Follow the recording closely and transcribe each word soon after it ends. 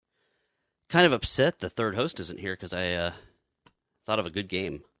kind of upset the third host isn't here because I thought of a good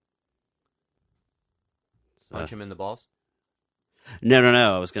game. Punch him in the balls? No.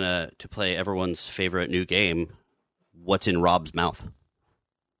 I was going to play everyone's favorite new game, What's in Rob's Mouth,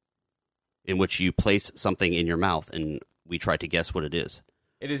 in which you place something in your mouth and we try to guess what it is.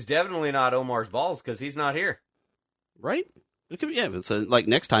 It is definitely not Omar's balls because he's not here. Right? It could be, yeah. So, like,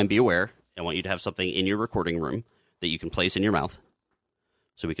 next time, be aware. I want you to have something in your recording room that you can place in your mouth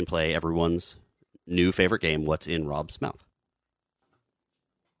so we can play everyone's new favorite game, What's in Rob's Mouth.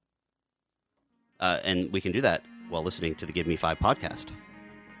 And we can do that while listening to the Give Me 5 podcast.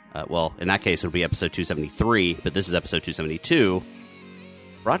 Well, in that case, it'll be episode 273, but this is episode 272,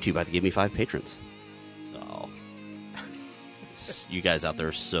 brought to you by the Give Me 5 patrons. Oh. You guys out there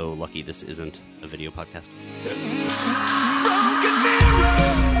are so lucky this isn't a video podcast.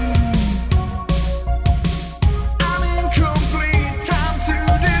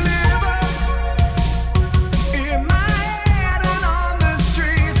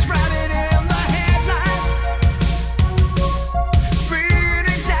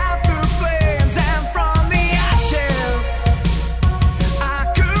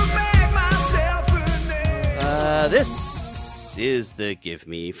 This is the Give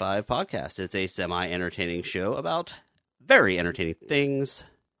Me 5 podcast. It's a semi-entertaining show about very entertaining things.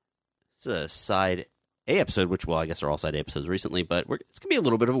 It's a side A episode, which, well, I guess they're all side A episodes recently, but it's going to be a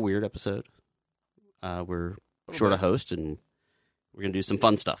little bit of a weird episode. We're short a host, and we're going to do some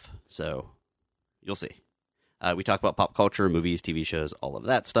fun stuff, so you'll see. We talk about pop culture, movies, TV shows, all of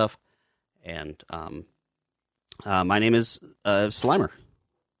that stuff, and my name is Slimer.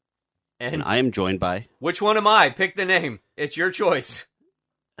 And I am joined by... Which one am I? Pick the name. It's your choice.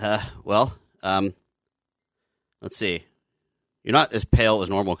 Let's see. You're not as pale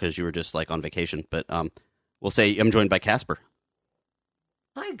as normal because you were just, like, on vacation, but we'll say I'm joined by Casper.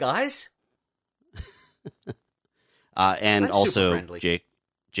 Hi, guys. And I'm also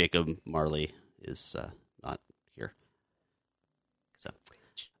Jacob Marley is not here.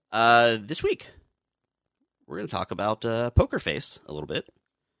 So, this week, we're going to talk about Poker Face a little bit.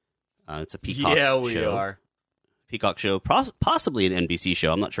 It's a Peacock show. Yeah, we are. Peacock show, possibly an NBC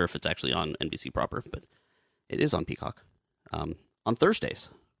show. I'm not sure if it's actually on NBC proper, but it is on Peacock on Thursdays,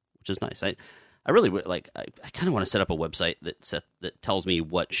 which is nice. I really like. I kind of want to set up a website that tells me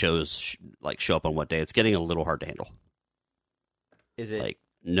what shows show up on what day. It's getting a little hard to handle. Is it like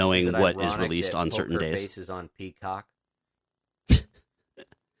knowing what is released on certain days? Poker Face is on Peacock.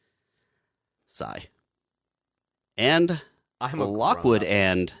 Sigh. And Lockwood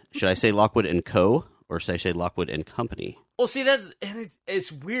and should I say Lockwood and Co. or should I say Lockwood and Company? Well, see,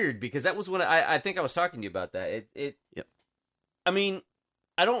 it's weird because that was when I think I was talking to you about that. Yep. I mean,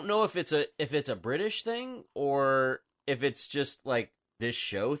 I don't know if it's a British thing or if it's just like this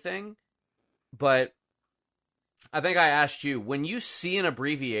show thing, but I think I asked you, when you see an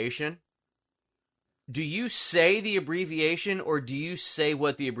abbreviation, do you say the abbreviation or do you say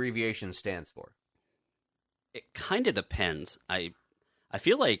what the abbreviation stands for? It kind of depends. I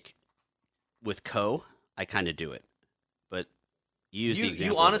feel like with Co, I kind of do it, but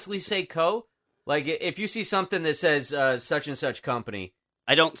you honestly say Co? Like if you see something that says such and such company,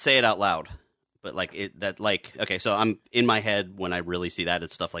 I don't say it out loud, but okay. So I'm in my head when I really see that.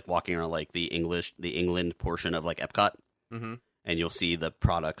 It's stuff like walking around like the England portion of like Epcot, mm-hmm. and you'll see the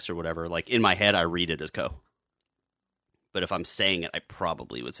products or whatever. Like in my head, I read it as Co. But if I'm saying it, I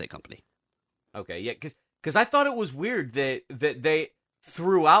probably would say Company. Okay, yeah, because I thought it was weird that they,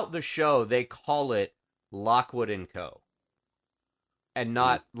 throughout the show, they call it Lockwood & Co. and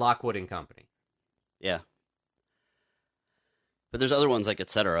not Lockwood & Company. Yeah. But there's other ones like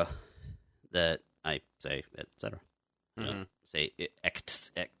et cetera that I say et cetera. Mm-hmm. Say X,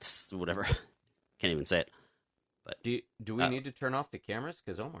 whatever. Can't even say it. But do we need to turn off the cameras?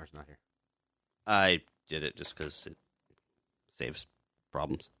 Because Omar's not here. I did it just because it saves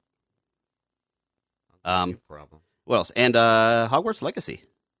problems. Problem. What else? And Hogwarts Legacy.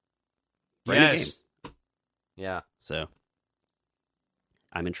 Brand new game. Yeah. So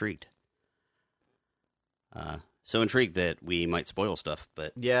I'm intrigued. So intrigued that we might spoil stuff,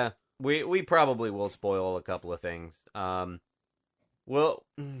 but yeah, we probably will spoil a couple of things. Well,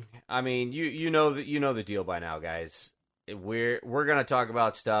 I mean, you know the deal by now, guys. We're gonna talk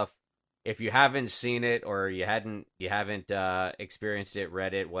about stuff. If you haven't seen it or you haven't experienced it,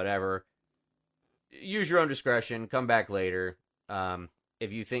 read it, whatever. Use your own discretion. Come back later.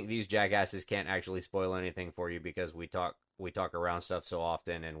 If you think these jackasses can't actually spoil anything for you because we talk around stuff so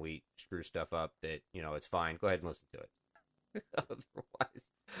often and we screw stuff up that it's fine. Go ahead and listen to it. Otherwise,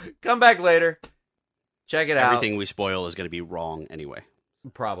 come back later. Check it out. Everything we spoil is going to be wrong anyway.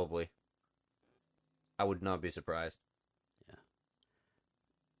 Probably. I would not be surprised.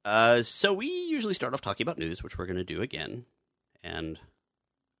 So we usually start off talking about news, which we're going to do again. And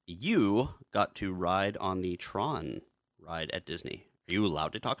you got to ride on the Tron ride at Disney. Are you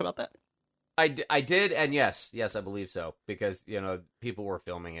allowed to talk about that? I did, and yes, I believe so, because, people were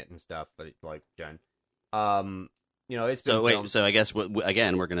filming it and stuff, but like Jen. It's been filmed. So I guess,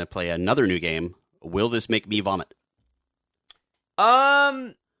 again, we're going to play another new game. Will this make me vomit?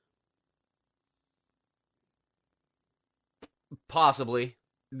 Possibly.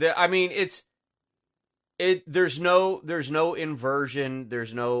 There's no inversion,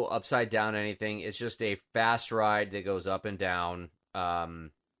 there's no upside down anything. It's just a fast ride that goes up and down.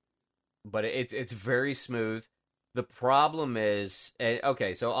 But it's very smooth. The problem is,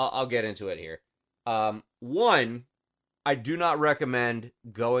 okay, so I'll get into it here. One, I do not recommend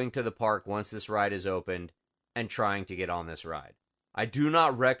going to the park once this ride is opened and trying to get on this ride. I do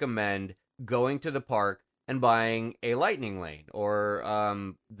not recommend going to the park and buying a Lightning Lane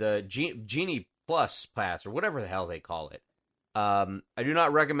or the Genie Plus Pass or whatever the hell they call it. I do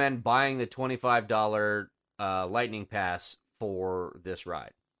not recommend buying the $25 Lightning Pass for this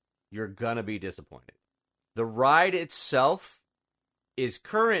ride. You're gonna be disappointed. The ride itself is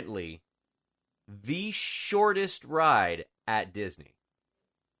currently the shortest ride at Disney.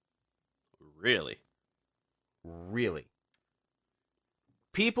 Really? Really.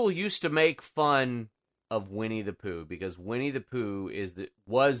 People used to make fun of Winnie the Pooh because Winnie the Pooh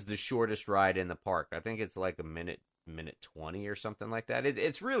was the shortest ride in the park. I think it's like a minute 20 or something like that.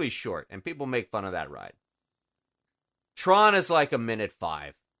 It's really short, and people make fun of that ride. Tron is like a minute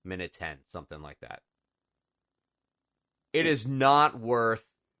 5, minute 10, something like that. It is not worth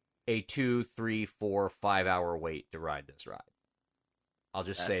a 2, 3, 4, 5 hour wait to ride this ride. I'll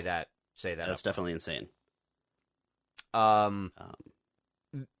just say that. That's definitely insane.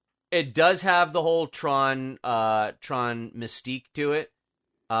 It does have the whole Tron mystique to it.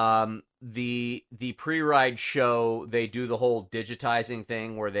 The pre-ride show, they do the whole digitizing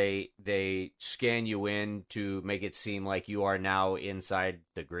thing where they scan you in to make it seem like you are now inside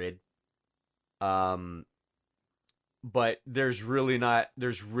the grid. But maybe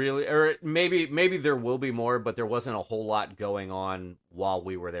there will be more, but there wasn't a whole lot going on while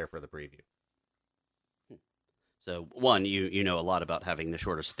we were there for the preview. So, one, you know a lot about having the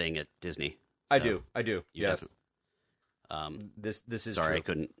shortest thing at Disney. I do. Yes. This is sorry,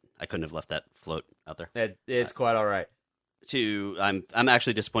 true. I couldn't have left that float out there. It's quite all right. I'm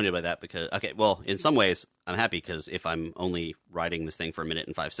actually disappointed by that because, okay, well, in some ways, I'm happy because if I'm only riding this thing for a minute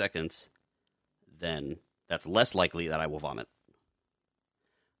and 5 seconds, then that's less likely that I will vomit.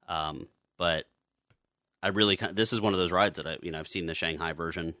 But I really, this is one of those rides that I've seen the Shanghai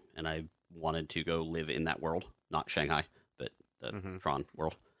version, and I wanted to go live in that world. Not Shanghai, but the Tron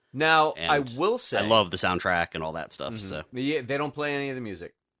world. Now, and I will say, I love the soundtrack and all that stuff. So yeah, they don't play any of the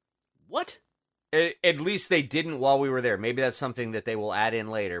music. What? At least they didn't while we were there. Maybe that's something that they will add in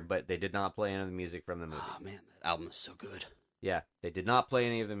later, but they did not play any of the music from the movies. Oh, man, that album is so good. Yeah, they did not play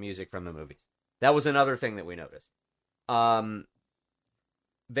any of the music from the movies. That was another thing that we noticed.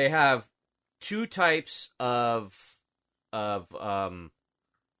 They have two types of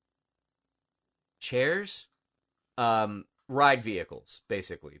chairs, ride vehicles,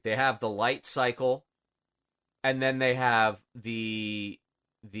 basically. They have the light cycle, and then they have the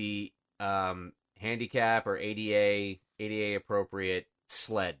handicap or ADA appropriate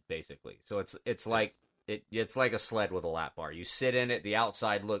sled, basically. So it's like a sled with a lap bar. You sit in it. The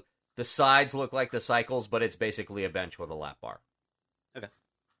sides look like the cycles, but it's basically a bench with a lap bar. Okay.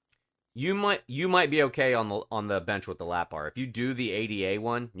 You might be okay on the bench with the lap bar. If you do the ADA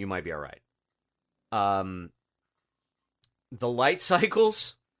one, you might be all right. The light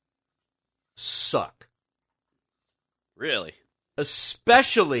cycles suck. Really?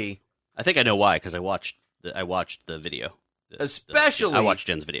 Especially, I think I know why, because I watched the video. I watched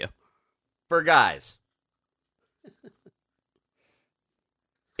Jen's video. For guys.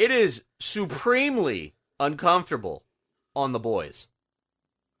 It is supremely uncomfortable on the boys.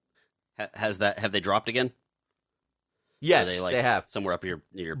 Have they dropped again? Yes, they have. Somewhere up your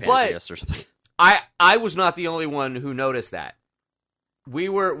pancreas or something. I was not the only one who noticed that. We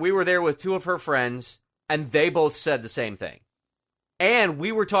were there with two of her friends, and they both said the same thing. And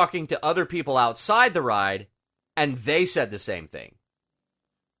we were talking to other people outside the ride, and they said the same thing.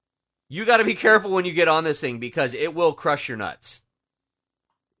 You got to be careful when you get on this thing because it will crush your nuts.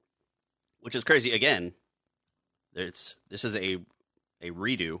 Which is crazy. Again, this is a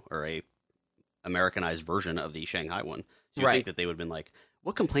redo or a Americanized version of the Shanghai one. So you think that they would have been like,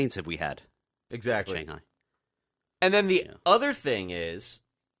 what complaints have we had? Exactly. Shanghai. And then the other thing is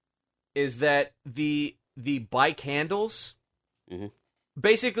that the the bike handles. Mm-hmm.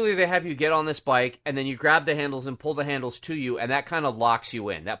 Basically, they have you get on this bike, and then you grab the handles and pull the handles to you, and that kind of locks you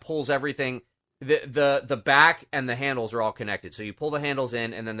in. That pulls everything. The back and the handles are all connected. So you pull the handles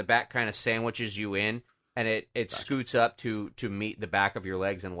in, and then the back kind of sandwiches you in, and it scoots up to meet the back of your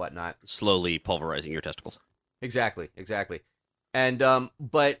legs and whatnot. Slowly pulverizing your testicles. Exactly. And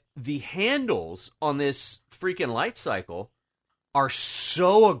but the handles on this freaking light cycle are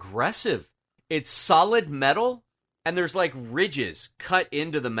so aggressive. It's solid metal, and there's like ridges cut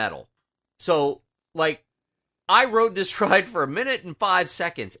into the metal. So like, I rode this ride for 1 minute and 5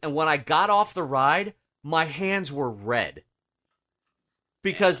 seconds, and when I got off the ride, my hands were red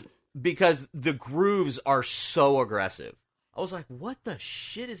because the grooves are so aggressive. I was like, "What the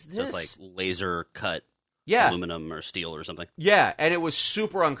shit is this?" So it's like laser cut aluminum or steel or something. Yeah, and it was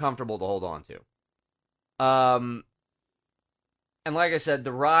super uncomfortable to hold on to. And like I said,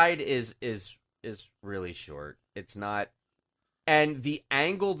 the ride is really short. It's not, and the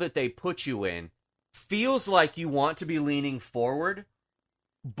angle that they put you in feels like you want to be leaning forward,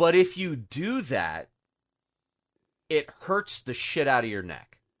 but if you do that, it hurts the shit out of your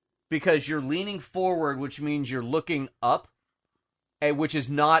neck because you're leaning forward, which means you're looking up, which is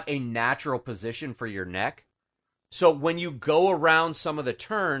not a natural position for your neck. So when you go around some of the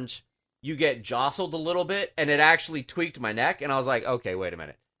turns, you get jostled a little bit, and it actually tweaked my neck, and I was like, okay, wait a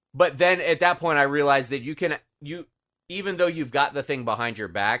minute. But then at that point, I realized that you even though you've got the thing behind your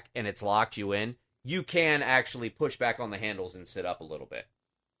back and it's locked you in, you can actually push back on the handles and sit up a little bit.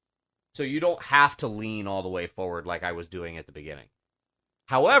 So you don't have to lean all the way forward like I was doing at the beginning.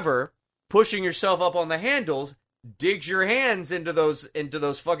 However, pushing yourself up on the handles digs your hands into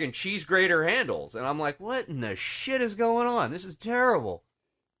those fucking cheese grater handles. And I'm like, what in the shit is going on? This is terrible.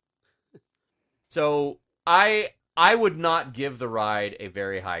 So I would not give the ride a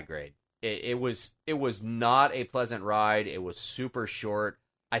very high grade. It was not a pleasant ride. It was super short.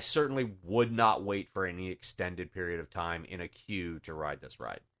 I certainly would not wait for any extended period of time in a queue to ride this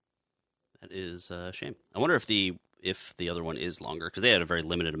ride. That is a shame. I wonder if the other one is longer, because they had a very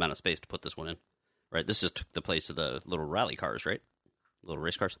limited amount of space to put this one in. Right, this just took the place of the little rally cars, right? Little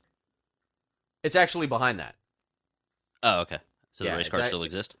race cars. It's actually behind that. Oh, okay. So the race cars still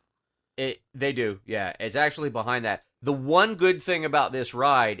exist? They do, yeah. It's actually behind that. The one good thing about this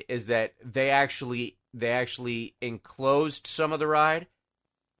ride is that they actually enclosed some of the ride,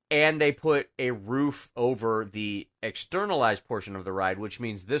 and they put a roof over the externalized portion of the ride, which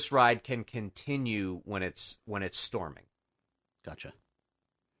means this ride can continue when it's storming. Gotcha.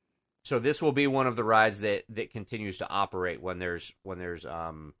 So this will be one of the rides that continues to operate when there's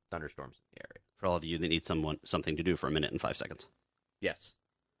thunderstorms in the area. For all of you that need something to do for 1 minute and 5 seconds. Yes.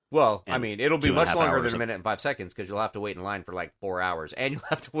 Well, And I mean, it'll be much longer than hours 1 minute and 5 seconds because you'll have to wait in line for like 4 hours, and you'll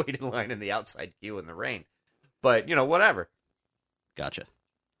have to wait in line in the outside queue in the rain. But, whatever. Gotcha.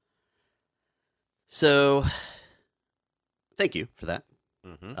 So, thank you for that.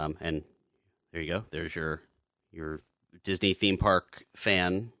 Mm-hmm. And there you go. There's your Disney theme park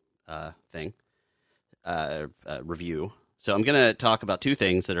fan thing review. So I'm going to talk about two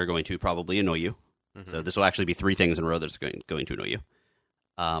things that are going to probably annoy you. Mm-hmm. So this will actually be 3 things in a row that's going to annoy you.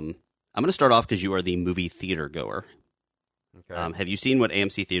 I'm going to start off because you are the movie theater goer. Okay. Have you seen what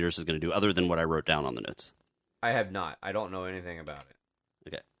AMC Theaters is going to do other than what I wrote down on the notes? I have not. I don't know anything about it.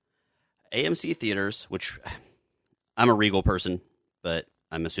 Okay. AMC Theaters, which I'm a Regal person, but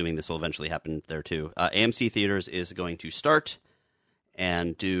I'm assuming this will eventually happen there too. AMC Theaters is going to start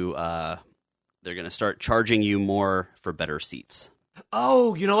and do... they're going to start charging you more for better seats.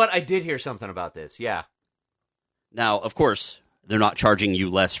 Oh, you know what? I did hear something about this. Yeah. Now, of course, they're not charging you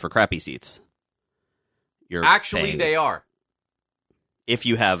less for crappy seats. They are. If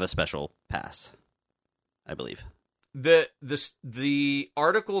you have a special pass, I believe. The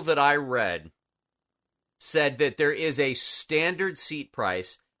article that I read said that there is a standard seat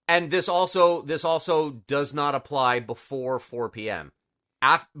price, and this also does not apply before 4 p.m.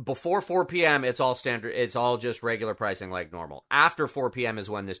 Before 4 p.m., it's all standard. It's all just regular pricing like normal. After 4 p.m.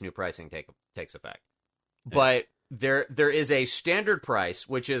 is when this new pricing takes effect. Okay. But there is a standard price,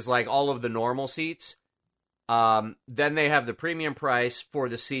 which is like all of the normal seats. Then they have the premium price for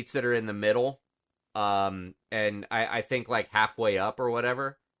the seats that are in the middle. And I think like halfway up or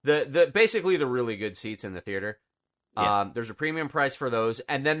whatever. The basically the really good seats in the theater. Yeah. There's a premium price for those,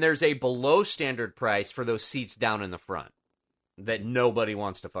 and then there's a below standard price for those seats down in the front that nobody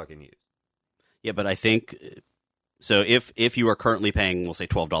wants to fucking use. Yeah, but I think so. If you are currently paying, we'll say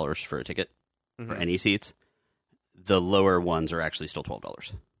 $12 for a ticket for any seats, the lower ones are actually still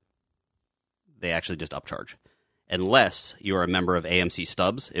 $12. They actually just upcharge, unless you're a member of AMC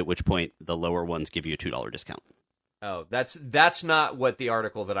Stubs, at which point the lower ones give you a $2 discount. Oh, that's not what the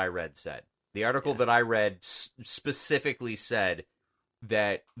article that I read said. The article that I read specifically said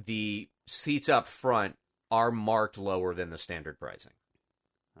that the seats up front are marked lower than the standard pricing.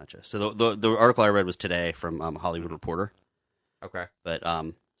 Gotcha. So the article I read was today from Hollywood Reporter. Okay. But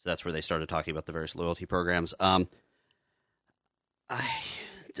so that's where they started talking about the various loyalty programs. I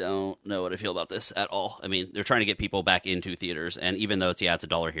don't know what I feel about this at all. I mean, they're trying to get people back into theaters, and even though it's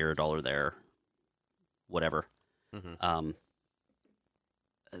 $1 here, $1 there, whatever. Mm-hmm.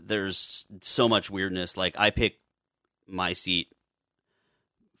 There's so much weirdness. Like, I pick my seat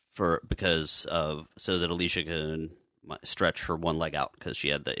because so that Alicia can stretch her one leg out because she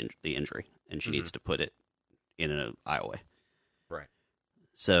had the injury, and she needs to put it in an aisleway. Right.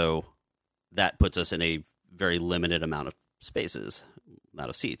 So that puts us in a very limited amount of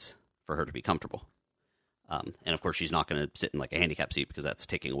seats for her to be comfortable. And of course, she's not going to sit in like a handicap seat because that's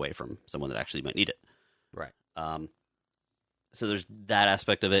taking away from someone that actually might need it. Right. So there's that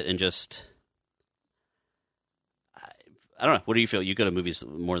aspect of it, and just I don't know. What do you feel? You go to movies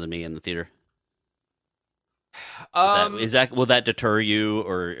more than me in the theater. Will that deter you,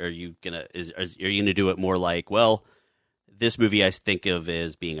 or are you gonna do it more like, well, this movie I think of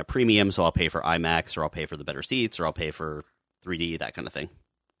as being a premium, so I'll pay for IMAX, or I'll pay for the better seats, or I'll pay for 3D, that kind of thing?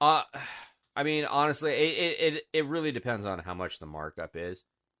 I mean, honestly, it really depends on how much the markup is.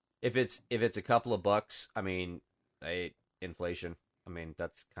 If it's a couple of bucks, I mean, inflation. I mean,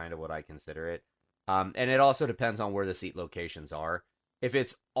 that's kind of what I consider it. And it also depends on where the seat locations are. If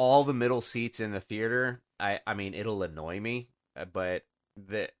it's all the middle seats in the theater, I mean, it'll annoy me. But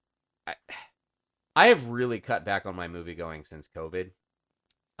I have really cut back on my movie going since COVID.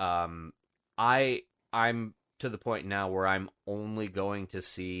 I'm to the point now where I'm only going to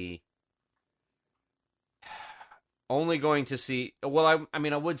see. Well, I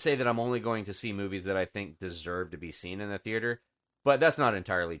mean, I would say that I'm only going to see movies that I think deserve to be seen in the theater, but that's not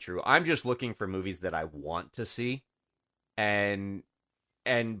entirely true. I'm just looking for movies that I want to see, and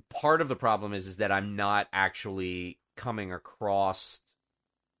part of the problem is that I'm not actually coming across,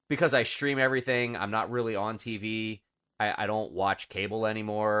 because I stream everything. I'm not really on TV. I don't watch cable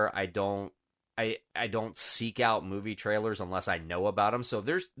anymore. I don't seek out movie trailers unless I know about them. So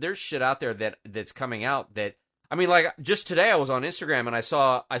there's shit out there that's coming out that. I mean, like, just today I was on Instagram and I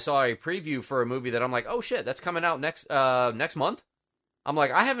saw a preview for a movie that I'm like, oh shit, that's coming out next month. I'm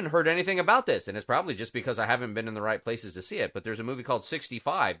like, I haven't heard anything about this, and it's probably just because I haven't been in the right places to see it. But there's a movie called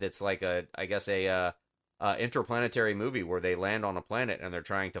 65 that's like a interplanetary movie where they land on a planet and they're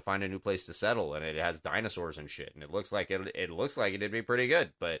trying to find a new place to settle, and it has dinosaurs and shit, and it looks like it'd be pretty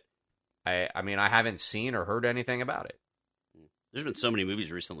good. But I mean, I haven't seen or heard anything about it. There's been so many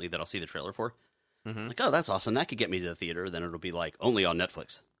movies recently that I'll see the trailer for. Mm-hmm. Like, oh, that's awesome. That could get me to the theater. Then it'll be like only on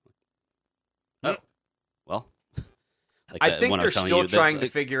Netflix. Oh, well. Like I think they're still trying to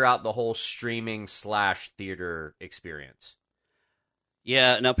figure out the whole streaming / theater experience.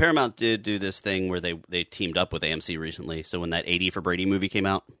 Yeah. Now Paramount did do this thing where they teamed up with AMC recently. So when that 80 for Brady movie came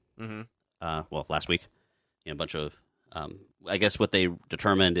out, last week, a bunch of, I guess what they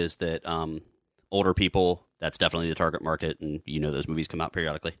determined is that older people, that's definitely the target market, and those movies come out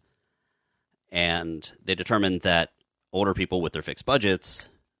periodically. And they determined that older people with their fixed budgets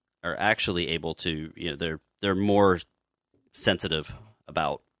are actually able to, they're more sensitive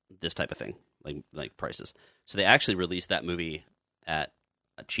about this type of thing, like prices. So they actually released that movie at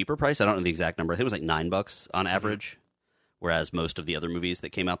a cheaper price. I don't know the exact number. I think it was like $9 on average, whereas most of the other movies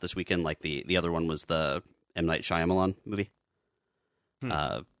that came out this weekend, like the other one was the M. Night Shyamalan movie,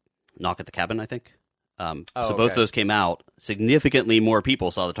 Knock at the Cabin, I think. So both those came out. Significantly more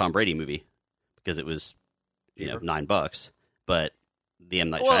people saw the Tom Brady movie because it was, $9. But the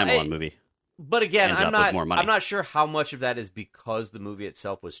M. Night Shyamalan movie. But again, I'm not sure how much of that is because the movie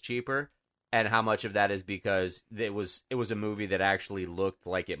itself was cheaper, and how much of that is because it was a movie that actually looked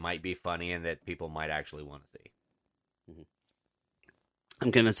like it might be funny and that people might actually want to see. Mm-hmm.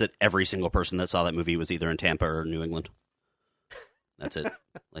 I'm convinced that every single person that saw that movie was either in Tampa or New England. That's it.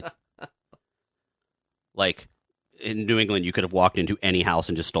 Like in New England, you could have walked into any house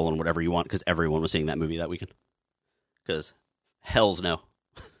and just stolen whatever you want because everyone was seeing that movie that weekend. Because hells no.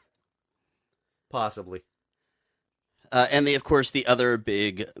 Possibly. And of course, the other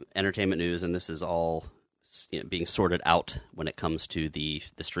big entertainment news, and this is all being sorted out when it comes to the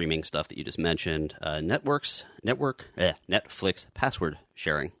streaming stuff that you just mentioned, Netflix password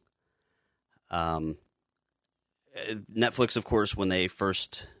sharing. Netflix, of course, when they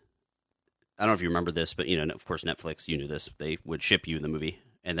first, I don't know if you remember this, but of course, Netflix, you knew this, they would ship you the movie,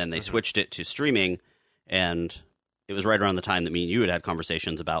 and then they switched it to streaming, and it was right around the time that me and you had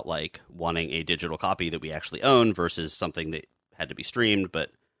conversations about like wanting a digital copy that we actually own versus something that had to be streamed.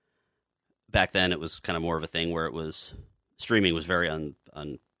 But back then, it was kind of more of a thing where it was streaming was very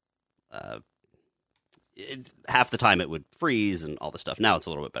half the time it would freeze and all this stuff. Now it's a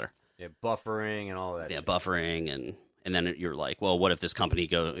little bit better. Yeah, buffering and all that. Yeah, shit. buffering and then you're like, well, what if this company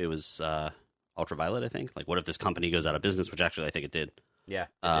it was Ultraviolet, I think. Like, what if this company goes out of business? Which actually I think it did. Yeah.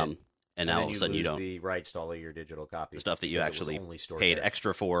 And now all of a sudden you don't the rights to all of your digital copies. The stuff that you actually paid there.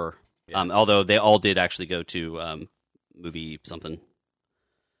 extra for. Yeah. Although they all did actually go to movie something.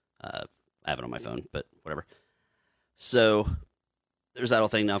 I have it on my phone, but whatever. So there's that whole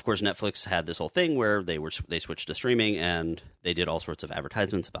thing. Now, of course, Netflix had this whole thing where they switched to streaming, and they did all sorts of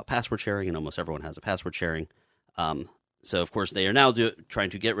advertisements about password sharing, and almost everyone has a password sharing. So, of course, they are now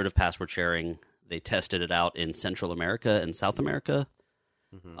trying to get rid of password sharing. They tested it out in Central America and South America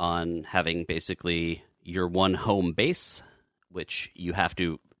on having basically your one home base, which you have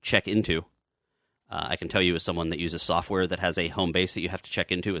to check into. I can tell you as someone that uses software that has a home base that you have to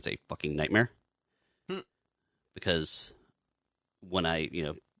check into, it's a fucking nightmare. Because when I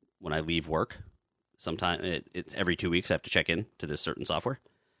leave work, sometimes it's every 2 weeks I have to check in to this certain software.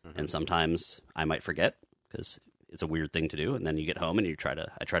 And sometimes I might forget because it's a weird thing to do. And then you get home and I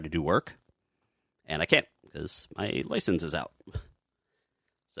try to do work and I can't because my license is out.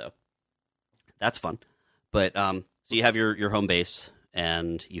 So that's fun. But so you have your home base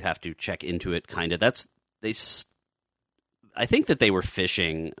and you have to check into it kind of. I think that they were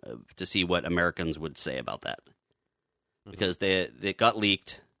fishing to see what Americans would say about that. Because they got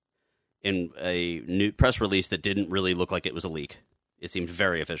leaked in a new press release that didn't really look like it was a leak. It seemed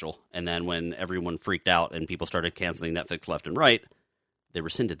very official. And then when everyone freaked out and people started canceling Netflix left and right, they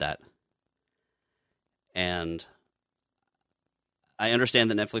rescinded that. And I understand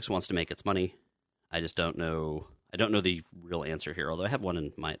that Netflix wants to make its money. I just don't know. I don't know the real answer here, although I have one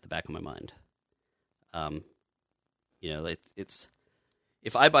at the back of my mind. It's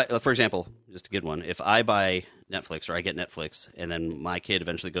if I buy, for example, just a good one. If I buy Netflix or I get Netflix, and then my kid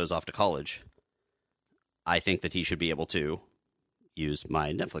eventually goes off to college, I think that he should be able to use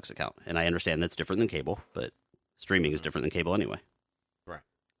my Netflix account. And I understand that's different than cable, but streaming is different than cable anyway. Right.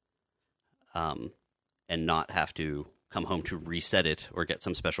 And not have to come home to reset it or get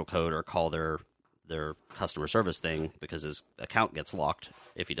some special code or call their customer service thing because his account gets locked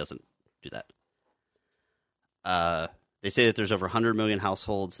if he doesn't do that. They say that there's over 100 million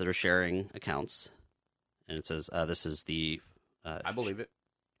households that are sharing accounts. And it says this is the... I believe it.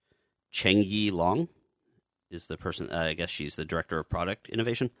 Cheng-Yi Long is the person, I guess she's the director of product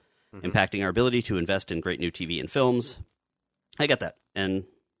innovation, impacting our ability to invest in great new TV and films. I get that. And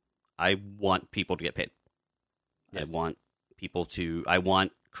I want people to get paid. Yes. I want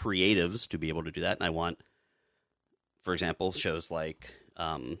creatives to be able to do that. And I want, for example, shows like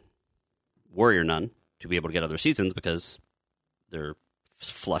Warrior Nun to be able to get other seasons because they're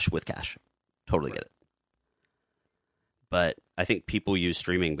flush with cash. Totally get it. But I think people use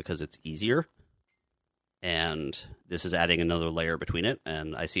streaming because it's easier. And this is adding another layer between it.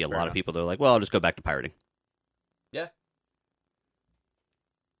 And I see a lot of people that are like, well, I'll just go back to pirating. Yeah.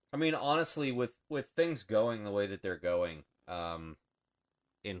 I mean, honestly, with things going the way that they're going,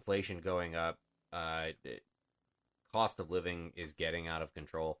 inflation going up, cost of living is getting out of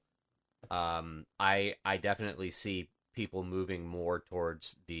control. I definitely see people moving more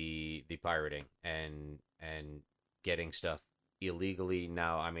towards the pirating and getting stuff illegally.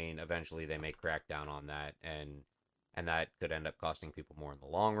 Now, I mean, eventually they may crack down on that, and that could end up costing people more in the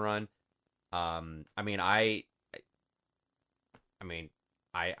long run.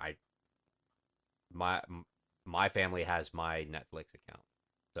 My family has my Netflix account,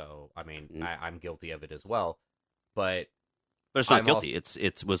 so I mean, I'm guilty of it as well. But it's not guilty.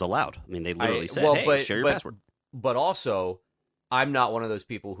 It was allowed. I mean, they literally said, "Hey, share your password." But also, I'm not one of those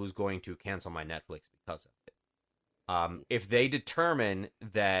people who's going to cancel my Netflix because of it. If they determine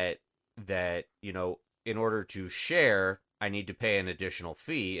that in order to share, I need to pay an additional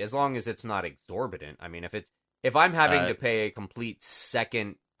fee, as long as it's not exorbitant. I mean, if I'm having to pay a complete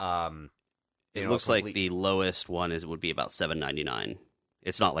second, it looks like the lowest one would be about $7.99.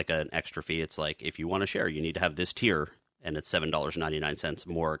 It's not like an extra fee. It's like if you want to share, you need to have this tier, and it's $7.99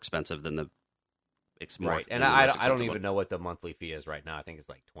 more expensive than the. Right, and I don't even know what the monthly fee is right now. I think it's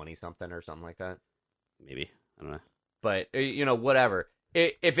like 20 something or something like that. Maybe, I don't know. But whatever.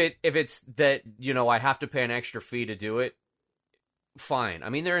 If it's that I have to pay an extra fee to do it, fine. I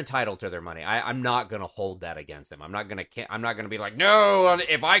mean, they're entitled to their money. I'm not gonna hold that against them. I'm not gonna be like, no,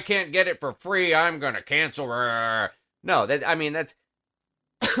 if I can't get it for free, I'm gonna cancel. No, that's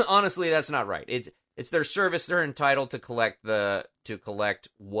honestly, that's not right. It's their service. They're entitled to collect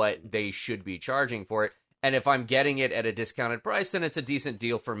what they should be charging for it. And if I'm getting it at a discounted price, then it's a decent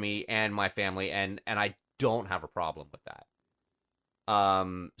deal for me and my family, and I don't have a problem with that.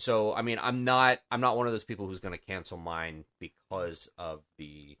 So I mean, I'm not one of those people who's going to cancel mine because of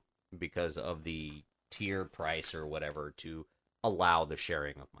the tier price or whatever to allow the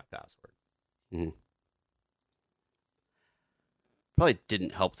sharing of my password. Mm-hmm. Probably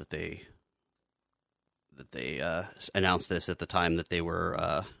didn't help that they announced this at the time that they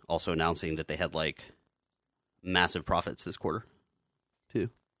were also announcing that they had like massive profits this quarter too.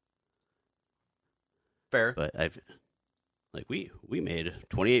 Fair, but we made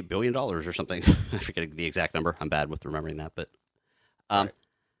 $28 billion or something. I forget the exact number. I'm bad with remembering that, but right.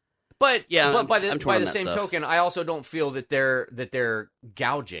 But yeah, but by the same stuff. token, I also don't feel that they're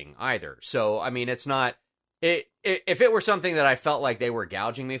gouging either. So I mean, it's not. If it were something that I felt like they were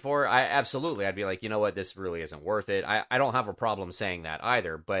gouging me for, I'd be like, you know what, this really isn't worth it. I don't have a problem saying that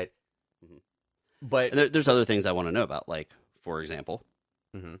either, but there's other things I want to know about. Like, for example,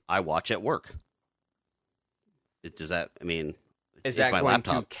 I watch at work. Does that? I mean, is that my going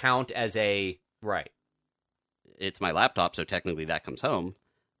laptop. to count as a right? It's my laptop, so technically that comes home,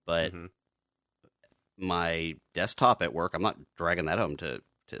 but my desktop at work, I'm not dragging that home to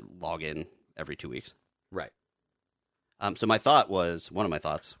log in every 2 weeks. Right. So one of my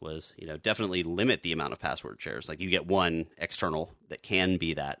thoughts was, definitely limit the amount of password shares. Like you get one external that can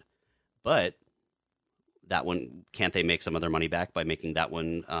be that, but that one, can't they make some of their money back by making that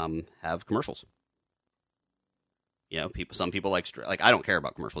one have commercials? Some people like I don't care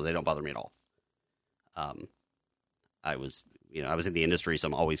about commercials; they don't bother me at all. I was in the industry, so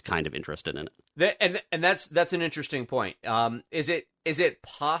I'm always kind of interested in it. And that's an interesting point. Is it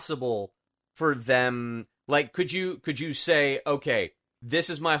possible for them? Like, could you say, okay, this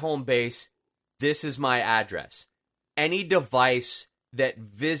is my home base, this is my address. Any device that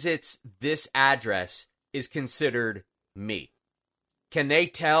visits this address is considered me. Can they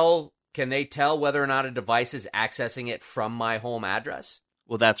tell whether or not a device is accessing it from my home address?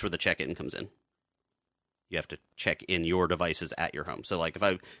 Well, that's where the check-in comes in. You have to check in your devices at your home. So, like, if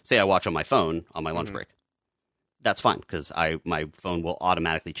I watch on my phone on my lunch break, that's fine because my phone will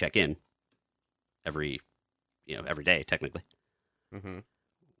automatically check in every day, technically.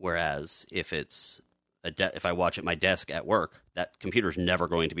 Whereas if it's if I watch at my desk at work, that computer's never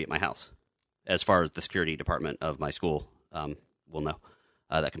going to be at my house. As far as the security department of my school will know,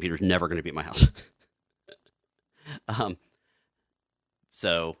 that computer's never going to be at my house.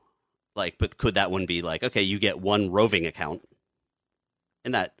 So, like, but could that one be like, okay, you get one roving account,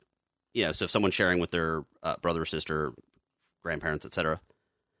 and that, so if someone's sharing with their brother, sister, grandparents, etc.,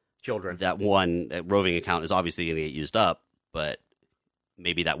 children, that one roving account is obviously going to get used up, but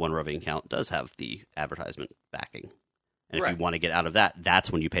maybe that one roving account does have the advertisement backing. And if you want to get out of that,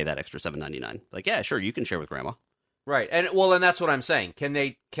 that's when you pay that extra $7.99. Like, yeah, sure, you can share with grandma. Right. And that's what I'm saying. Can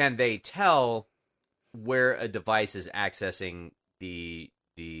they tell where a device is accessing the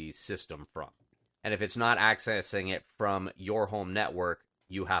system from? And if it's not accessing it from your home network,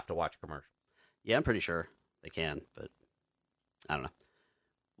 you have to watch commercial. Yeah, I'm pretty sure they can, but I don't know.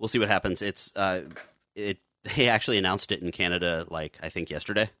 We'll see what happens. It's they actually announced it in Canada, like, I think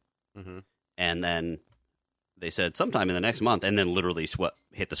yesterday. And then they said sometime in the next month, and then literally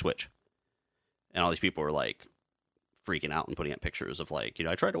hit the switch. And all these people were like freaking out and putting up pictures of, like,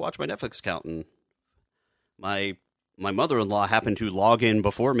 I tried to watch my Netflix account and my mother-in-law happened to log in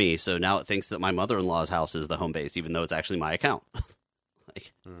before me, so now it thinks that my mother-in-law's house is the home base, even though it's actually my account.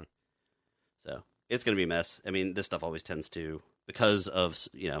 So it's going to be a mess. I mean, this stuff always tends to, because of,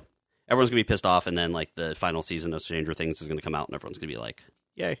 everyone's going to be pissed off, and then, like, the final season of Stranger Things is going to come out, and everyone's going to be like,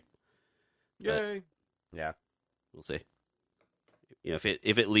 yay. Yay. But, yeah. We'll see. If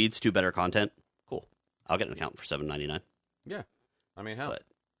it leads to better content, cool. I'll get an account for $7.99. Yeah. I mean, hell.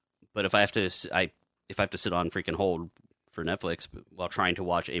 But if I have to sit on freaking hold for Netflix while trying to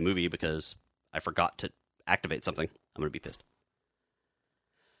watch a movie because I forgot to activate something, I'm going to be pissed.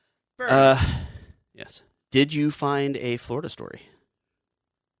 Yes. Did you find a Florida story?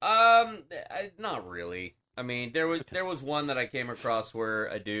 Not really. I mean, there was one that I came across where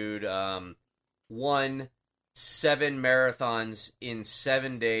a dude won 7 marathons in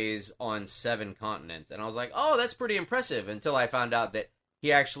 7 days on 7 continents, and I was like, oh, that's pretty impressive. Until I found out that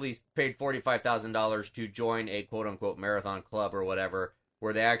he actually paid $45,000 to join a quote-unquote marathon club or whatever,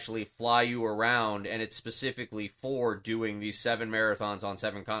 where they actually fly you around, and it's specifically for doing these 7 marathons on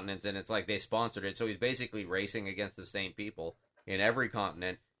 7 continents, and it's like they sponsored it. So he's basically racing against the same people in every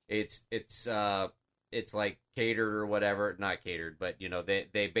continent. It's it's like catered or whatever, not catered, but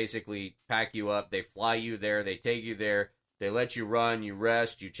they basically pack you up, they fly you there, they take you there, they let you run, you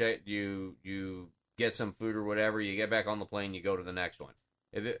rest, you get some food or whatever, you get back on the plane, you go to the next one.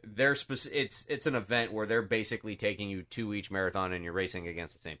 It's an event where they're basically taking you to each marathon and you're racing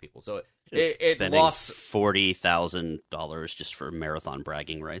against the same people. So it lost $40,000 just for marathon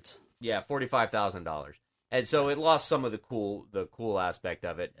bragging rights. Yeah, $45,000. And so it lost some of the cool aspect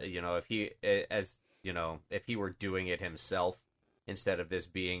of it. If he were doing it himself instead of this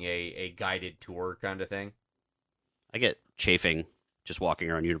being a guided tour kind of thing. I get chafing just walking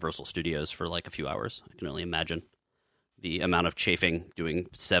around Universal Studios for like a few hours. I can only imagine the amount of chafing doing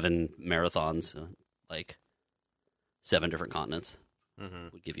 7 marathons, like 7 different continents,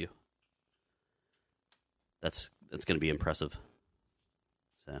 would give you. That's going to be impressive.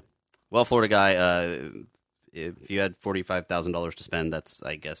 So, well, Florida guy, if you had $45,000 to spend, that's,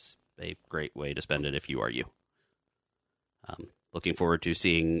 I guess, a great way to spend it if you are you. Looking forward to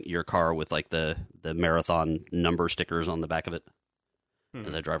seeing your car with like the marathon number stickers on the back of it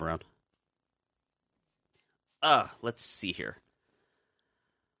as I drive around. Let's see here.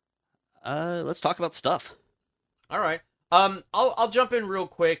 Let's talk about stuff. All right. I'll jump in real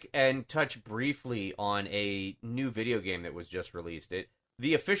quick and touch briefly on a new video game that was just released.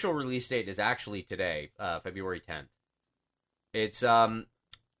 The official release date is actually today, February 10th. It's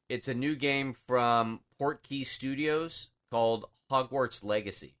a new game from Portkey Studios called Hogwarts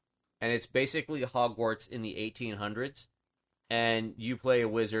Legacy, and it's basically Hogwarts in the 1800s. And you play a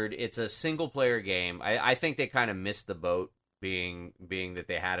wizard. It's a single-player game. I think they kind of missed the boat, being that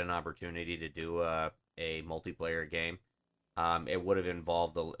they had an opportunity to do a multiplayer game. It would have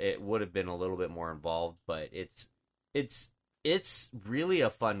been a little bit more involved, but it's really a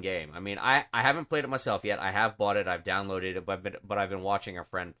fun game. I mean, I haven't played it myself yet. I have bought it. I've downloaded it, but I've been watching a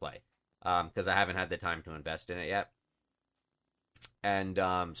friend play because I haven't had the time to invest in it yet. And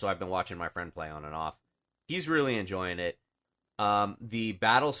so I've been watching my friend play on and off. He's really enjoying it. The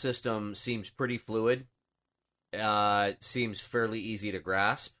battle system seems pretty fluid. Seems fairly easy to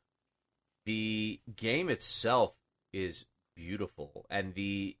grasp. The game itself is beautiful, and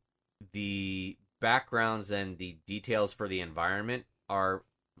the backgrounds and the details for the environment are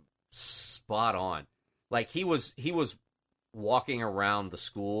spot on. Like he was walking around the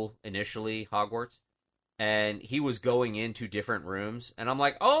school initially, Hogwarts, and he was going into different rooms, and I'm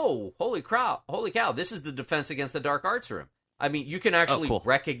like, oh, holy cow, this is the Defense Against the Dark Arts room. I mean, you can actually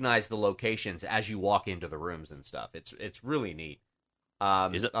recognize the locations as you walk into the rooms and stuff. It's really neat.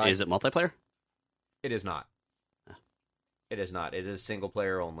 Is it multiplayer? It is not. It is not. It is single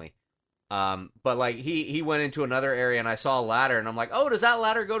player only. But like he went into another area and I saw a ladder and I'm like, oh, does that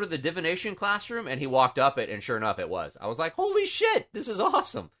ladder go to the divination classroom? And he walked up it and sure enough it was. I was like, holy shit, this is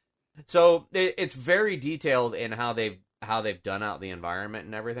awesome. So it's very detailed in how they've done out the environment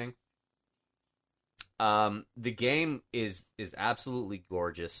and everything. The game is absolutely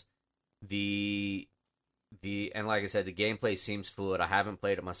gorgeous. And like I said, the gameplay seems fluid. I haven't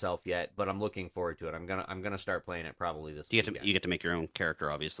played it myself yet, but I'm looking forward to it. I'm gonna start playing it probably this weekend. You get to make your own character,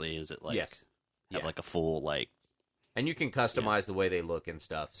 obviously. Is it like have like a full like? And you can customize the way they look and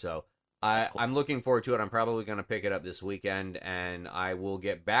stuff. So I'm looking forward to it. I'm probably gonna pick it up this weekend, and I will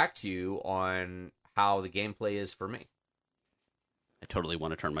get back to you on how the gameplay is for me. I totally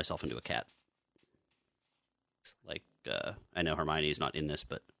want to turn myself into a cat. Like I know Hermione's not in this,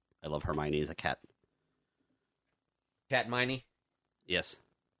 but I love Hermione as a cat. Cat Miney? Yes.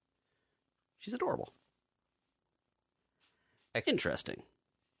 She's adorable. Interesting.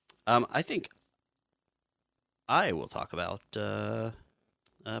 I think I will talk about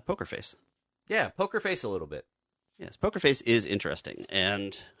Poker Face. Yeah, Poker Face a little bit. Yes, Poker Face is interesting,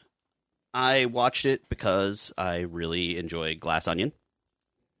 and I watched it because I really enjoy Glass Onion.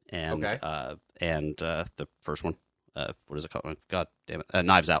 And the first one, what is it called? God damn it,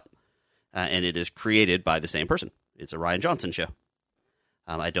 Knives Out. And it is created by the same person. It's a Rian Johnson show.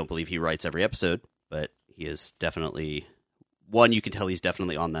 I don't believe he writes every episode, but he is definitely one. You can tell he's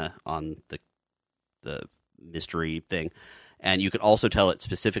definitely on the mystery thing, and you can also tell it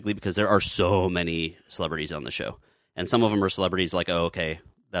specifically because there are so many celebrities on the show, and some of them are celebrities like, oh, okay,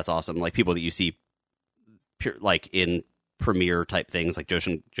 that's awesome, like people that you see like in premiere type things, like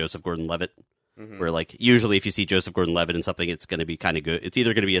Joseph Gordon-Levitt. Mm-hmm. Where like usually if you see Joseph Gordon-Levitt in something, it's going to be kind of good. It's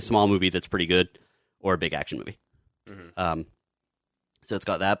either going to be a small movie that's pretty good or a big action movie. Mm-hmm. So it's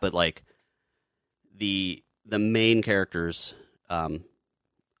got that, but like the main characters are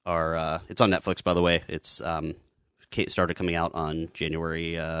it's on Netflix, by the way. It's started coming out on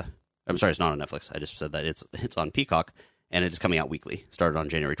January. I'm sorry, it's not on Netflix. I just said that it's on Peacock, and it is coming out weekly. Started on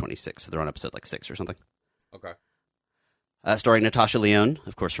January 26th. So they're on episode like 6 or something. Okay. Starring Natasha Lyonne,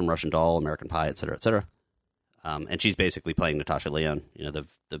 of course, from Russian Doll, American Pie, et cetera, et cetera. And she's basically playing Natasha Lyonne, the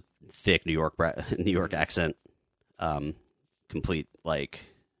thick New York accent, complete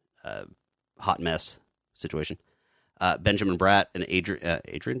hot mess situation. Benjamin Bratt and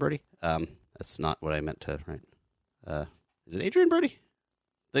Adrian Brody. That's not what I meant to write. Is it Adrian Brody?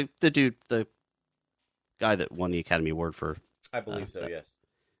 The dude, the guy that won the Academy Award for. I believe so. Yes.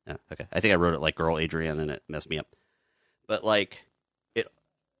 Yeah, okay. I think I wrote it like Girl Adrian, and it messed me up. But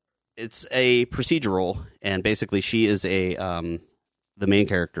it's a procedural, and basically she is the main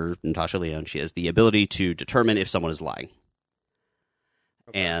character, Natasha Lyonne. She has the ability to determine if someone is lying,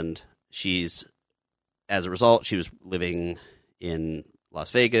 and as a result, she was living in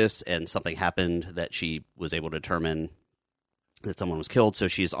Las Vegas, and something happened that she was able to determine that someone was killed. So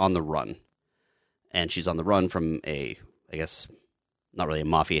she's on the run, and she's on the run from I guess, not really a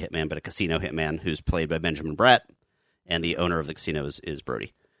mafia hitman, but a casino hitman who's played by Benjamin Bratt. And the owner of the casino is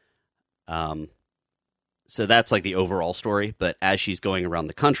Brody. So that's like the overall story. But as she's going around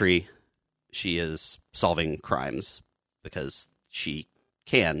the country, she is solving crimes because she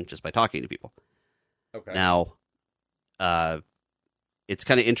can just by talking to people. Okay. Now, it's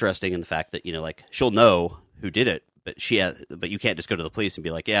kind of interesting in the fact that she'll know who did it, but you can't just go to the police and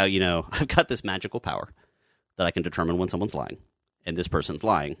be like, yeah, I've got this magical power that I can determine when someone's lying, and this person's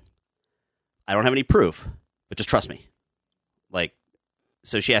lying. I don't have any proof, but just trust me.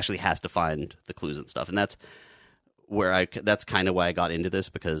 So she actually has to find the clues and stuff, and that's kind of why I got into this,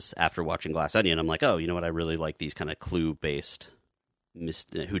 because after watching Glass Onion, I'm like, oh, you know what? I really like these kind of clue-based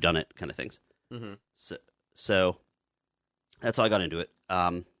whodunit kind of things. Mm-hmm. So that's how I got into it.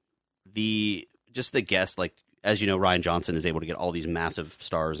 The guest, as you know, Ryan Johnson is able to get all these massive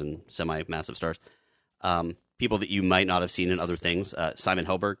stars and semi-massive stars. People that you might not have seen in other things. Simon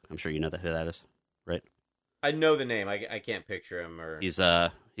Helberg, I'm sure you know who that is, right? I know the name. I can't picture him. Or he's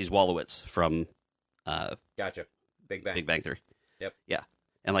Wolowitz from Gotcha. Big Bang. Big Bang Theory. Yep. Yeah,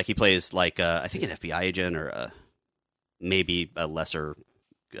 and he plays I think an FBI agent or maybe a lesser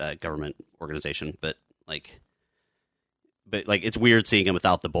government organization, but it's weird seeing him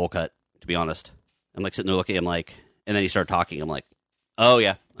without the bowl cut. To be honest, I'm sitting there looking at him and then he started talking. I'm like, oh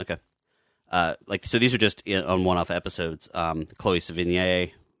yeah, okay. So these are just on one-off episodes. Chloe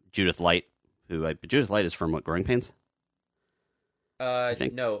Sevigny, Judith Light. Judith Light is from Growing Pains? I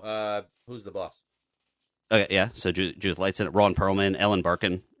think. No, Who's the Boss? Okay, yeah, so Judith Light's in it. Ron Perlman, Ellen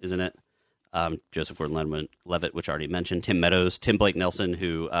Barkin is in it. Joseph Gordon-Levitt, which I already mentioned. Tim Meadows, Tim Blake Nelson,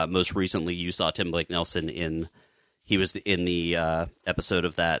 who most recently you saw Tim Blake Nelson he was in the episode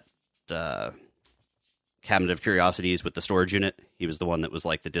of that Cabinet of Curiosities with the storage unit. He was the one that was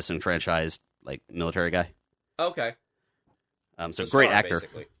the disenfranchised military guy. Okay. So great actor.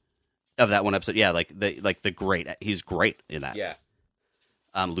 Basically. Of that one episode, yeah, the great. He's great in that. Yeah.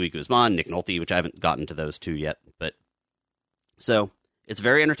 Louis Guzman, Nick Nolte, which I haven't gotten to those two yet, but so it's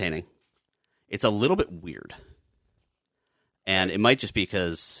very entertaining. It's a little bit weird, and it might just be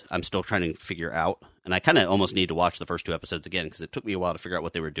because I'm still trying to figure out, and I kind of almost need to watch the first two episodes again because it took me a while to figure out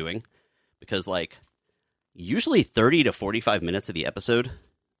what they were doing. Because usually 30 to 45 minutes of the episode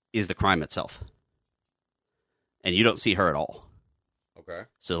is the crime itself, and you don't see her at all. Okay.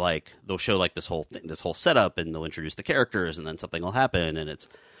 So they'll show this whole thing, this whole setup, and they'll introduce the characters, and then something will happen, and it's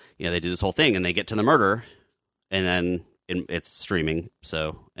they do this whole thing, and they get to the murder, and then it's streaming.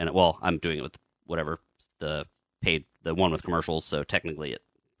 So I'm doing it with whatever the one with commercials. So technically, it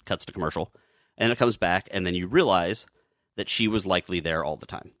cuts to commercial, and it comes back, and then you realize that she was likely there all the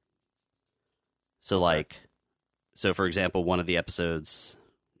time. So so for example, one of the episodes,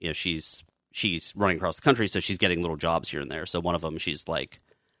 she's running across the country, so she's getting little jobs here and there. So one of them, she's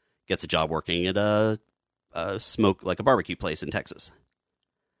gets a job working at a barbecue place in Texas.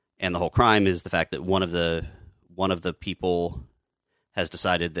 And the whole crime is the fact that one of the people has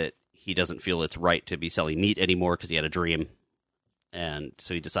decided that he doesn't feel it's right to be selling meat anymore because he had a dream. And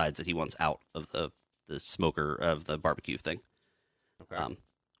so he decides that he wants out of the smoker of the barbecue thing. Okay.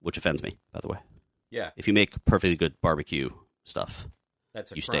 Which offends me, by the way. Yeah. If you make perfectly good barbecue stuff,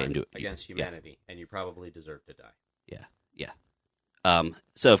 that's a you crime stay and do it against humanity, and you probably deserve to die. Yeah.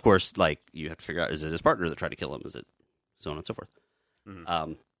 So of course, you have to figure out, is it his partner that tried to kill him? Is it so on and so forth?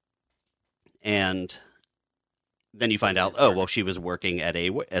 Mm-hmm. And then you find out, oh well, she was working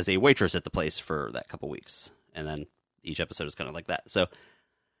as a waitress at the place for that couple weeks, and then each episode is kind of like that. So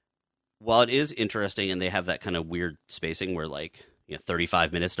while it is interesting, and they have that kind of weird spacing where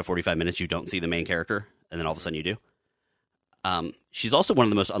 35 minutes to 45 minutes you don't see the main character, and then all of a sudden you do. She's also one of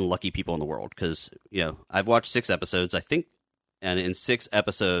the most unlucky people in the world because, I've watched 6 episodes, I think, and in 6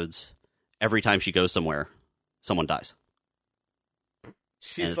 episodes, every time she goes somewhere, someone dies.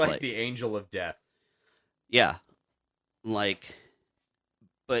 She's like the angel of death. Yeah. Like,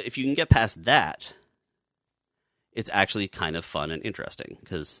 but if you can get past that, it's actually kind of fun and interesting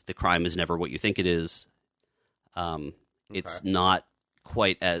because the crime is never what you think it is. It's not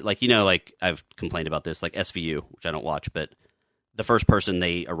quite as, like, like I've complained about this, like SVU, which I don't watch, but the first person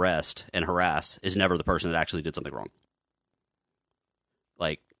they arrest and harass is never the person that actually did something wrong.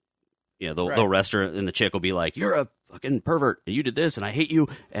 Like, they'll arrest her and the chick will be like, "You're a fucking pervert and you did this and I hate you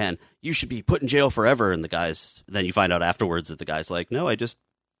and you should be put in jail forever." And then you find out afterwards that the guy's like, "No, I just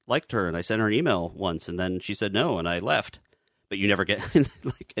liked her and I sent her an email once and then she said no and I left." But you never get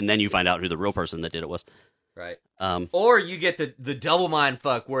and then you find out who the real person that did it was. Right. Or you get the double mind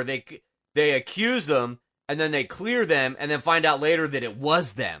fuck where they accuse them and then they clear them and then find out later that it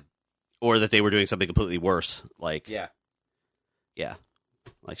was them. Or that they were doing something completely worse. Like, yeah.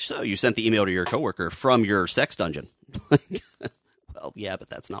 Like, so you sent the email to your coworker from your sex dungeon. Well, yeah, but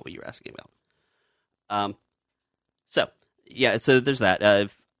that's not what you're asking about. So there's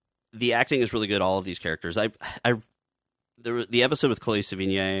that. The acting is really good. All of these characters. The episode with Chloe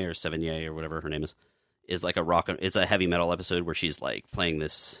Sevigny or whatever her name is like it's a heavy metal episode where she's like playing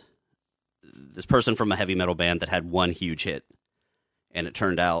this person from a heavy metal band that had one huge hit, and it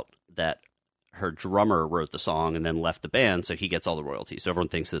turned out that her drummer wrote the song and then left the band, so he gets all the royalties. So everyone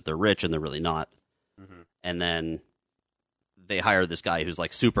thinks that they're rich, and they're really not. Mm-hmm. And then they hire this guy who's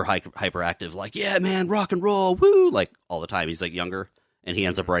like super hyperactive, like, "Yeah, man, rock and roll, woo!" like all the time. He's like younger, and he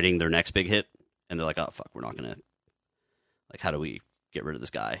ends up writing their next big hit. And they're like, "Oh fuck, we're not gonna, like, how do we get rid of this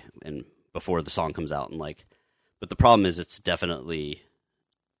guy?" And before the song comes out, and like, but the problem is, it's definitely,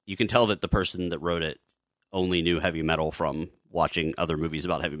 you can tell that the person that wrote it only knew heavy metal from watching other movies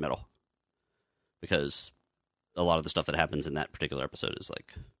about heavy metal. Because a lot of the stuff that happens in that particular episode is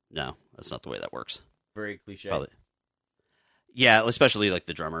like, no, that's not the way that works. Very cliche. Probably. Yeah, especially like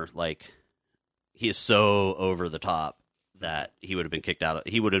the drummer. Like, he is so over the top that he would have been kicked out.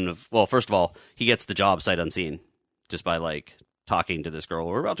 He wouldn't have. Well, first of all, he gets the job sight unseen just by like talking to this girl.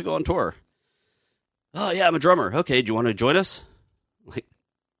 "We're about to go on tour." "Oh yeah, I'm a drummer." "Okay, do you want to join us?" Like,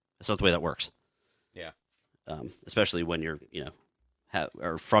 that's not the way that works. Yeah. Especially when you're,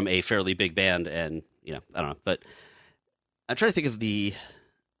 or from a fairly big band, and I don't know, but I'm trying to think of the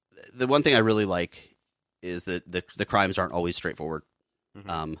one thing I really like is that the crimes aren't always straightforward,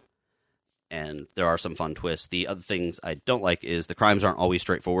 and there are some fun twists. The other things I don't like is the crimes aren't always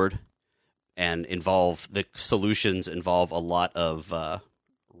straightforward, and the solutions involve a lot of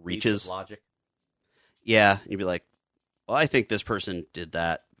reaches, logic. Yeah, you'd be like, "Well, I think this person did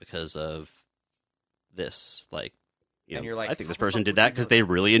that because of this," like. And you're like, "I think this person did that because they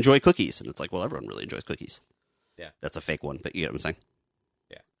really enjoy cookies." And it's like, well, everyone really enjoys cookies. Yeah. That's a fake one, but you get what I'm saying?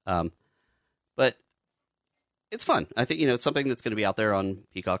 Yeah. But it's fun. I think, it's something that's going to be out there on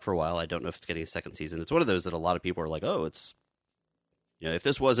Peacock for a while. I don't know if it's getting a second season. It's one of those that a lot of people are like, "Oh, it's, if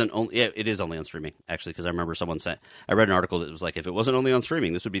this wasn't only," it is only on streaming, actually, because I remember someone saying, I read an article that was like, if it wasn't only on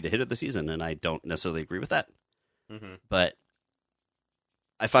streaming, this would be the hit of the season. And I don't necessarily agree with that. Mm-hmm. But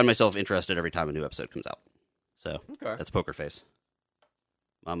I find myself interested every time a new episode comes out. So That's Poker Face.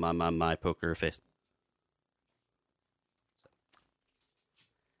 My poker face.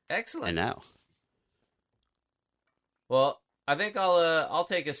 Excellent. And now, well, I think I'll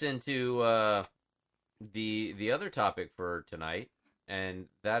take us into the other topic for tonight, and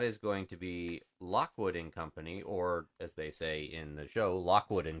that is going to be Lockwood and Company, or as they say in the show,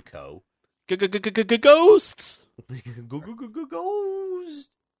 Lockwood and Co. Ghosts. Ghost.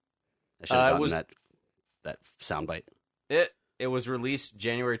 I should have gotten that soundbite. It was released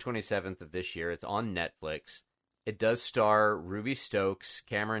January 27th of this year. It's on Netflix. It does star Ruby Stokes,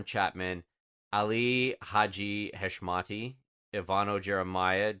 Cameron Chapman, Ali Haji Heshmati, Ivano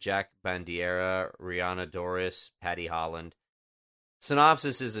Jeremiah, Jack Bandiera, Rihanna Doris, Patty Holland.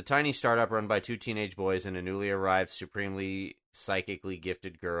 Synopsis is a tiny startup run by two teenage boys and a newly arrived, supremely psychically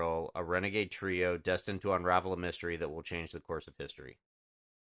gifted girl, a renegade trio destined to unravel a mystery that will change the course of history.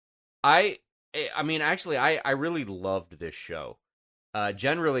 I really loved this show.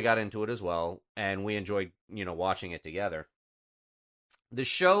 Jen really got into it as well, and we enjoyed, watching it together. The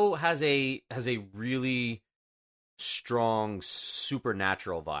show has a really strong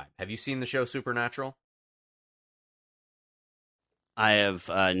supernatural vibe. Have you seen the show Supernatural? I have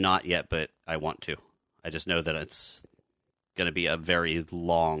not yet, but I want to. I just know that it's going to be a very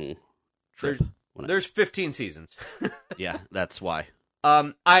long trip. There's 15 seasons. Yeah, that's why.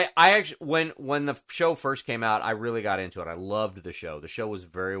 I actually when the show first came out, I really got into it. I loved the show. The show was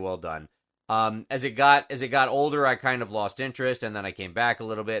very well done. As it got older, I kind of lost interest, and then I came back a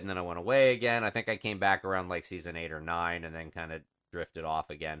little bit, and then I went away again. I think I came back around like season 8 or 9, and then kind of drifted off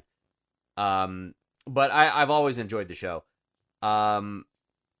again. But I've always enjoyed the show.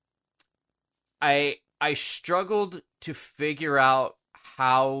 I struggled to figure out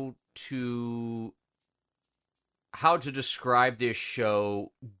how to describe this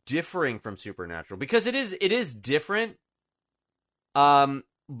show differing from Supernatural, because it is different.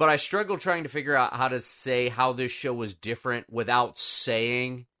 But I struggled trying to figure out how to say how this show was different without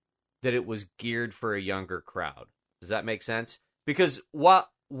saying that it was geared for a younger crowd. Does that make sense? Because while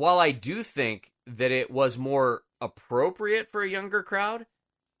I do think that it was more appropriate for a younger crowd,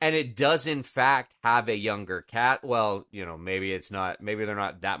 and it does in fact have a younger cat, well, maybe it's not, maybe they're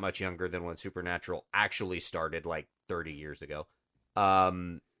not that much younger than when Supernatural actually started like 30 years ago.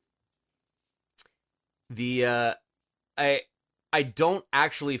 I don't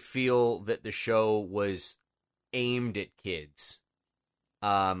actually feel that the show was aimed at kids,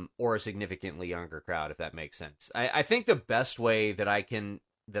 or a significantly younger crowd, if that makes sense. I think the best way that I can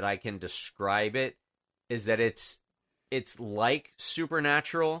describe it is that it's like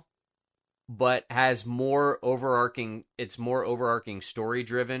Supernatural, but has more overarching. It's more overarching, story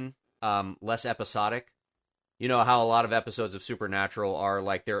driven, less episodic. You know how a lot of episodes of Supernatural are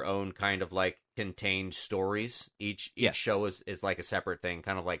like their own kind of like contained stories. Each show is like a separate thing,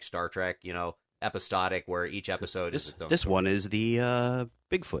 kind of like Star Trek, episodic, where each episode is its own this story. one is the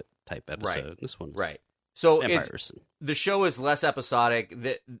Bigfoot type episode. Right. This one's right. So vampires. The show is less episodic.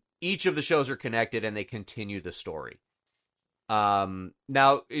 Each of the shows are connected and they continue the story.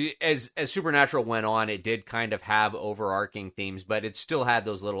 Now, as Supernatural went on, it did kind of have overarching themes, but it still had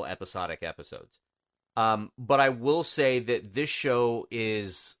those little episodic episodes. But I will say that this show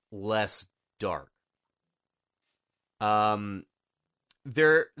is less dark.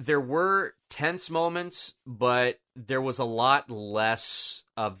 There were tense moments, but there was a lot less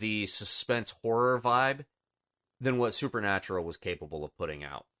of the suspense horror vibe than what Supernatural was capable of putting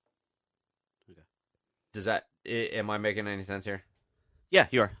out. Okay. Does that? Am I making any sense here? Yeah,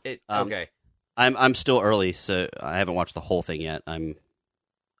 you are. Okay. I'm still early, so I haven't watched the whole thing yet. I'm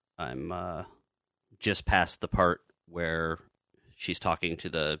just past the part where she's talking to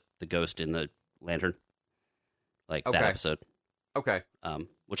the ghost in the lantern, like that episode. Okay.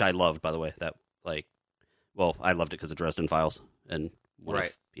 Which I loved, by the way. That I loved it because of Dresden Files, and one of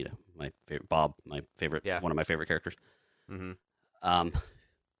my favorite Bob, my favorite, one of my favorite characters. Mm-hmm.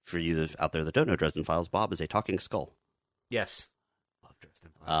 For you out there that don't know Dresden Files, Bob is a talking skull. Yes, love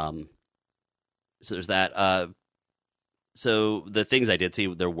Dresden Files. So there's that. So the things I did see,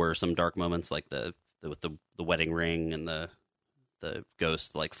 there were some dark moments, like with the wedding ring and the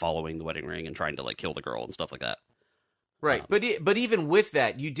ghost like following the wedding ring and trying to like kill the girl and stuff like that. Right, but even with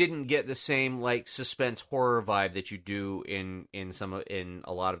that, you didn't get the same like suspense horror vibe that you do in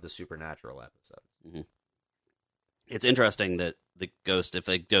a lot of the Supernatural episodes. Mm-hmm. It's interesting that if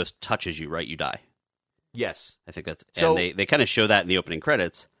the ghost touches you, right, you die. Yes, I think that's so. And they kind of show that in the opening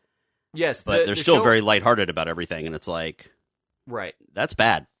credits. Yes, but they're still very lighthearted about everything, and it's like, right, that's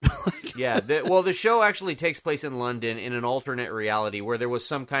bad. Yeah, the show actually takes place in London in an alternate reality where there was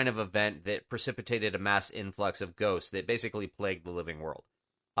some kind of event that precipitated a mass influx of ghosts that basically plagued the living world.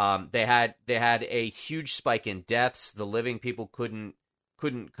 They had a huge spike in deaths. The living people couldn't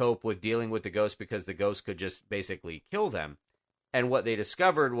cope with dealing with the ghosts because the ghosts could just basically kill them. And what they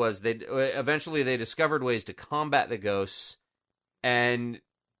discovered was they discovered ways to combat the ghosts, and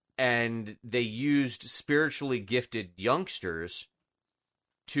they used spiritually gifted youngsters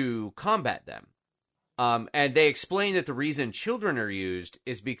to combat them. And they explain that the reason children are used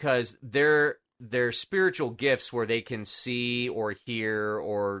is because their spiritual gifts, where they can see or hear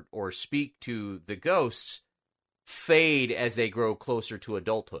or speak to the ghosts, fade as they grow closer to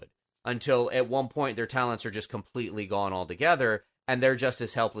adulthood, until at one point their talents are just completely gone altogether, and they're just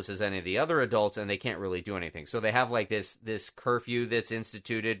as helpless as any of the other adults, and they can't really do anything. So they have like this curfew that's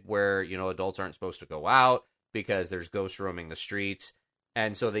instituted where, adults aren't supposed to go out because there's ghosts roaming the streets.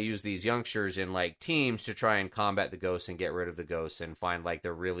 And so they use these youngsters in like teams to try and combat the ghosts and get rid of the ghosts and find like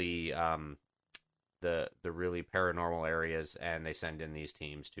the really the really paranormal areas, and they send in these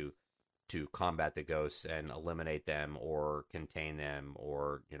teams to combat the ghosts and eliminate them or contain them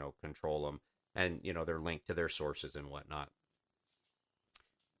or control them, and they're linked to their sources and whatnot.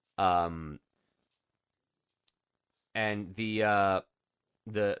 And the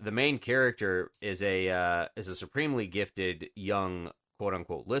main character is a supremely gifted young quote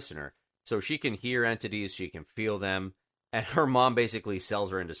unquote listener, so she can hear entities, she can feel them, and her mom basically sells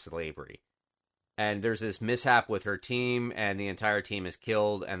her into slavery. And there's this mishap with her team, and the entire team is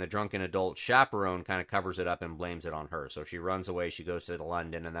killed, and the drunken adult chaperone kind of covers it up and blames it on her. So she runs away, she goes to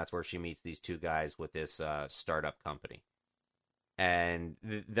London, and that's where she meets these two guys with this startup company. And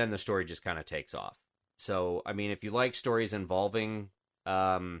then the story just kind of takes off. So, I mean, if you like stories involving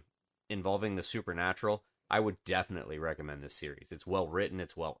the supernatural, I would definitely recommend this series. It's well written,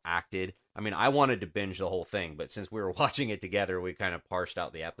 it's well acted. I mean, I wanted to binge the whole thing, but since we were watching it together, we kind of parsed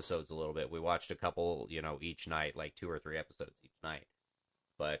out the episodes a little bit. We watched a couple, each night, like 2 or 3 episodes each night.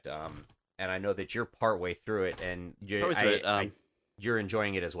 But and I know that you're partway through it, and you're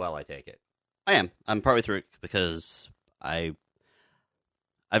enjoying it as well. I take it. I am. I'm partway through it because I've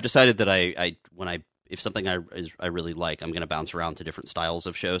decided that if something I really like, I'm going to bounce around to different styles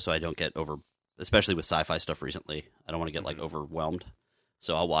of show, so I don't get over. Especially with sci-fi stuff recently, I don't want to get like overwhelmed.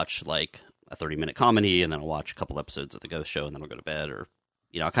 So I'll watch like a 30-minute comedy, and then I'll watch a couple episodes of the Ghost Show, and then I'll go to bed, or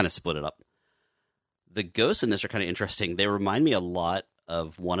I'll kind of split it up. The ghosts in this are kind of interesting. They remind me a lot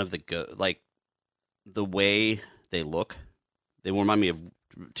of one of the like the way they look. They remind me of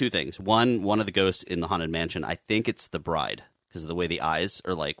 2 things. One of the ghosts in the Haunted Mansion. I think it's the bride because of the way the eyes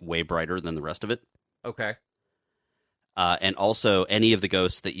are like way brighter than the rest of it. Okay. And also any of the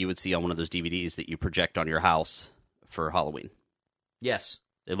ghosts that you would see on one of those DVDs that you project on your house for Halloween. Yes.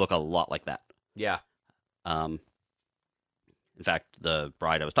 They look a lot like that. Yeah. In fact, the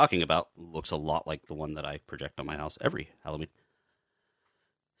bride I was talking about looks a lot like the one that I project on my house every Halloween.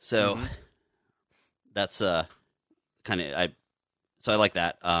 So that's kind of so I like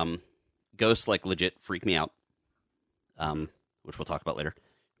that. Ghosts like legit freak me out, which we'll talk about later.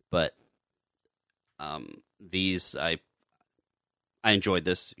 But these I enjoyed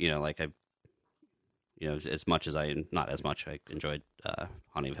this, as much as not as much. I enjoyed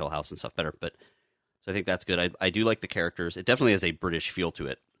Haunting of Hill House and stuff better, but so I think that's good. I do like the characters. It definitely has a British feel to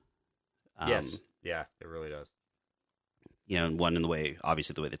it. Yes, yeah, it really does. And one in the way,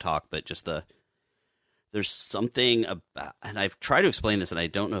 obviously the way they talk, but just there's something about, and I've tried to explain this, and I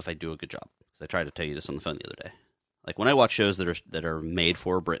don't know if I do a good job because I tried to tell you this on the phone the other day. Like when I watch shows that are made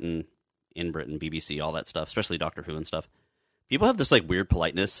for Britain, in Britain, BBC, all that stuff, especially Doctor Who and stuff. People have this like weird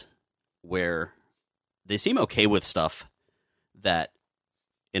politeness where they seem okay with stuff that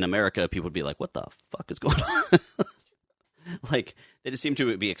in America people would be like, "What the fuck is going on?" Like they just seem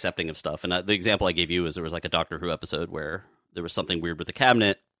to be accepting of stuff. And the example I gave you is there was like a Doctor Who episode where there was something weird with the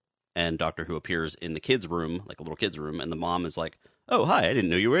cabinet, and Doctor Who appears in the kids' room, like a little kids' room, and the mom is like, "Oh, hi, I didn't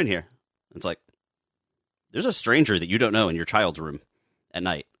know you were in here." It's like there's a stranger that you don't know in your child's room at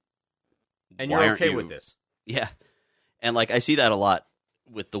night. And you're okay with this. Yeah. And like I see that a lot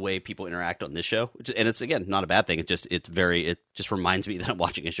with the way people interact on this show, and it's again not a bad thing. It just reminds me that I'm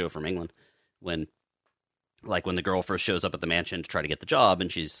watching a show from England when the girl first shows up at the mansion to try to get the job, and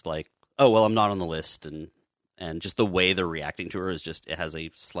she's like, "Oh well, I'm not on the list," and just the way they're reacting to her is just it has a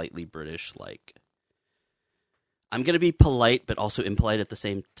slightly British like I'm going to be polite but also impolite at the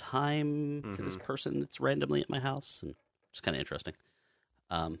same time to this person that's randomly at my house, and it's kind of interesting.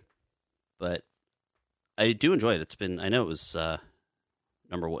 But I do enjoy it. I know it was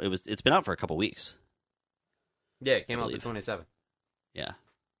number 1. It's been out for a couple weeks. Yeah, it came out the 27th. Yeah.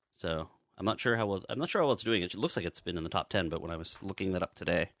 So I'm not sure how well it's doing. It looks like it's been in the top 10, but when I was looking that up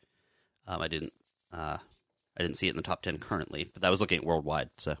today, I didn't see it in the top 10 currently. But I was looking at worldwide,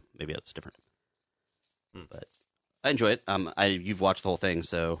 so maybe it's different. But I enjoy it. You've watched the whole thing,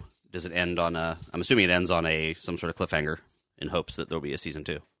 so does it end on I'm assuming it ends on some sort of cliffhanger in hopes that there'll be a season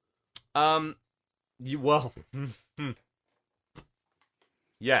 2.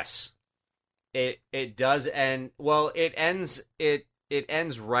 Yes, it does end. Well, it ends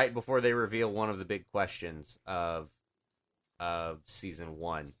right before they reveal one of the big questions of season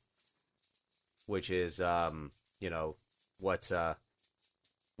 1, which is what's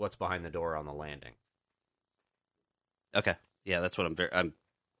behind the door on the landing. Okay, yeah, that's what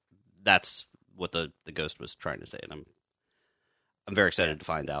that's what the ghost was trying to say, and I'm very excited to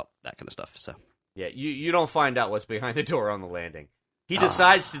find out that kind of stuff. So yeah, you don't find out what's behind the door on the landing. He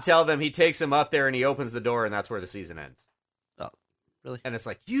decides to tell them. He takes them up there, and he opens the door, and that's where the season ends. Oh, really? And it's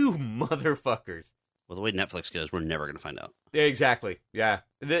like, you motherfuckers. Well, the way Netflix goes, we're never going to find out. Yeah, exactly. Yeah,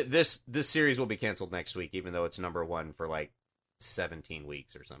 this series will be canceled next week, even though it's number 1 for like 17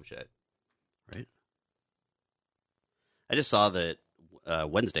 weeks or some shit. Right. I just saw that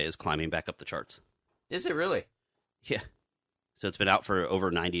Wednesday is climbing back up the charts. Is it really? Yeah. So it's been out for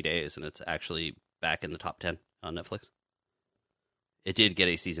over 90 days, and it's actually back in the top 10 on Netflix. It did get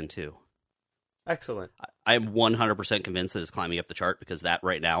a season 2. Excellent. I'm 100% convinced that it's climbing up the chart because that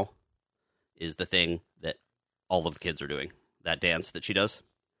right now is the thing that all of the kids are doing. That dance that she does.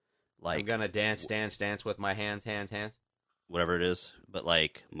 Like, I'm gonna dance with my hands. Whatever it is. But,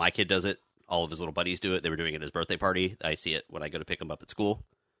 like, my kid does it. All of his little buddies do it. They were doing it at his birthday party. I see it when I go to pick him up at school.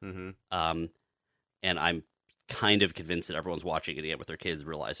 Mm-hmm. And I'm kind of convinced that everyone's watching it again with their kids,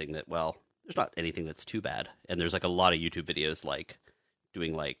 realizing that, well, there's not anything that's too bad. And there's, like, a lot of YouTube videos, like,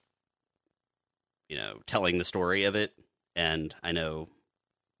 doing, like, you know, telling the story of it. And I know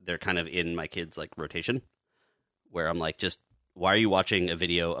they're kind of in my kids' like rotation, where I'm like, just why are you watching a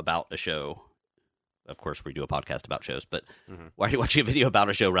video about a show? Of course, we do a podcast about shows, but why are you watching a video about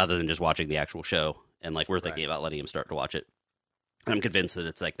a show rather than just watching the actual show? And like, we're thinking about letting him start to watch it. And I'm convinced that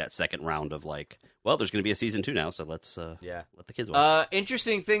it's like that second round of like, well, there's going to be a season 2 now, so let's let the kids watch.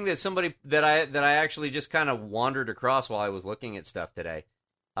 Interesting thing that somebody that I actually just kind of wandered across while I was looking at stuff today.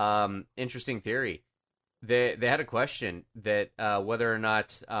 Interesting theory. They had a question that whether or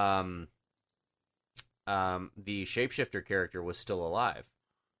not the shapeshifter character was still alive,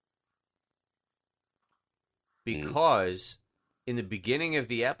 because in the beginning of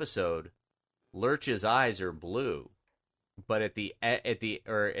the episode, Lurch's eyes are blue, but at the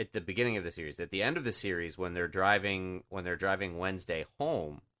beginning of the series, at the end of the series, when they're driving Wednesday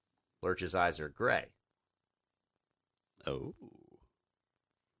home, Lurch's eyes are gray. Oh.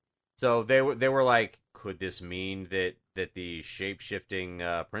 So they were like, could this mean that the shape-shifting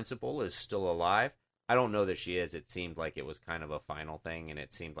principal is still alive? I don't know that she is. It seemed like it was kind of a final thing, and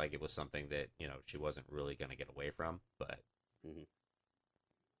it seemed like it was something that, you know, she wasn't really going to get away from. But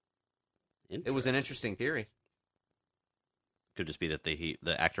it was an interesting theory. Could just be that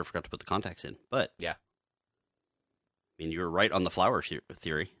the actor forgot to put the contacts in. But yeah, I mean, you were right on the flower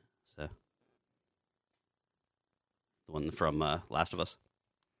theory. So the one from Last of Us.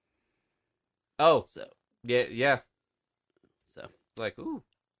 Oh, so yeah. So like, ooh,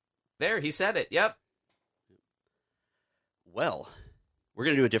 there, he said it. Yep. Well, we're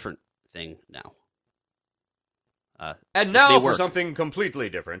gonna do a different thing now. And now for something completely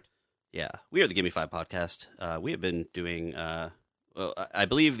different. Yeah, we are the Gimme 5 podcast. We have been doing, well, I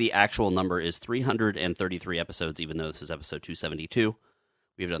believe the actual number is 333 episodes, even though this is episode 272.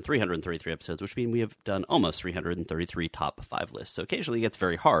 We have done 333 episodes, which means we have done almost 333 top 5 lists. So occasionally it gets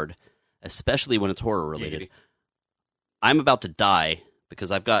very hard, especially when it's horror related. I'm about to die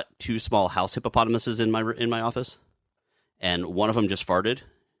because I've got 2 small house hippopotamuses in my office, and one of them just farted,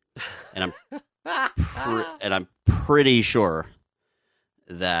 and I'm pretty sure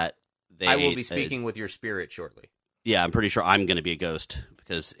that I will be speaking with your spirit shortly. Yeah, I'm pretty sure I'm going to be a ghost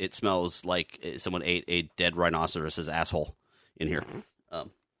because it smells like someone ate a dead rhinoceros's asshole in here. I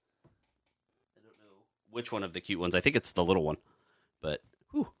don't know which one of the cute ones. I think it's the little one, but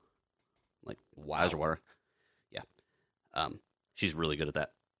whew, like eyes are watering. Yeah, she's really good at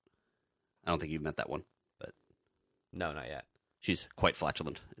that. I don't think you've met that one, but no, not yet. She's quite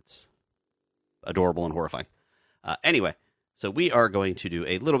flatulent. It's adorable and horrifying. Anyway. So we are going to do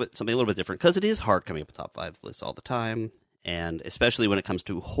something a little bit different, because it is hard coming up with top 5 lists all the time, and especially when it comes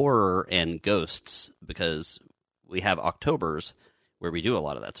to horror and ghosts, because we have Octobers where we do a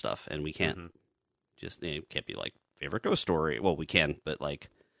lot of that stuff, and we can't can't be like favorite ghost story. Well, we can, but like,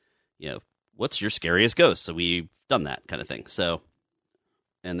 you know, what's your scariest ghost? So we've done that kind of thing. So,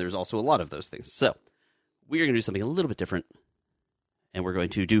 and there's also a lot of those things. So we are going to do something a little bit different, and we're going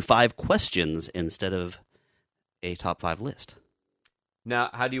to do 5 questions instead of a top 5 list. Now,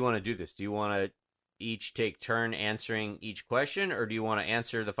 how do you want to do this? Do you want to each take turn answering each question, or do you want to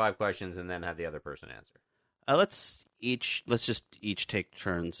answer the 5 questions and then have the other person answer? Let's just each take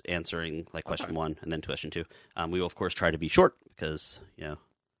turns answering like question 1 and then question 2. We will of course try to be short because, you know,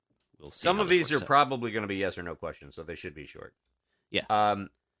 we'll see. Some of these are probably going to be yes or no questions, so they should be short. Yeah.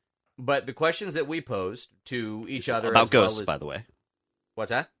 But the questions that we posed to each other about ghosts, by the way.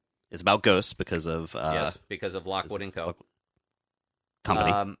 What's that? It's about ghosts because of yes, because of Lockwood and Co.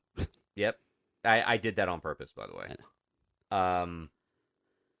 Company. Yep, I did that on purpose, by the way.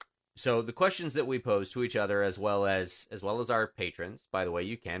 So the questions that we pose to each other, as well as our patrons. By the way,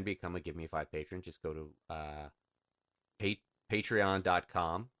 you can become a Give Me 5 patron. Just go to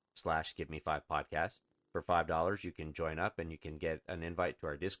patreon.com/GiveMe5podcast. For $5, you can join up and you can get an invite to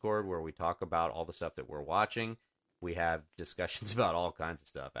our Discord where we talk about all the stuff that we're watching. We have discussions about all kinds of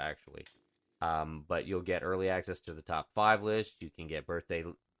stuff, actually. But you'll get early access to the top 5 list. You can get birthday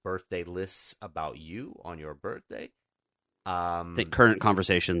lists about you on your birthday. The current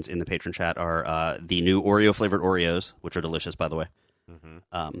conversations in the patron chat are the new Oreo-flavored Oreos, which are delicious, by the way.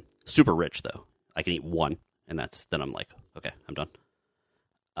 Mm-hmm. Super rich, though. I can eat one, and then I'm like, okay, I'm done.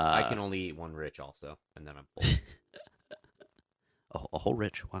 I can only eat one rich also, and then I'm full. A whole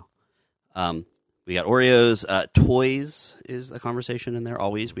rich, wow. We got Oreos. Toys is a conversation in there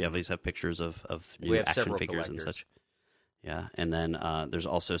always. We always have pictures of new action figures and such. Yeah, and then there's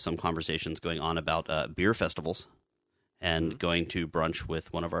also some conversations going on about beer festivals and going to brunch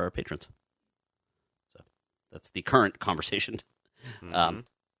with one of our patrons. So that's the current conversation.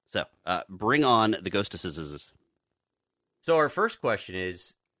 So bring on the ghostesses. So our first question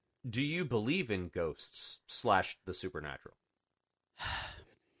is, do you believe in ghosts / the supernatural?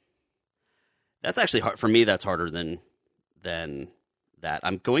 That's actually hard for me. That's harder than that.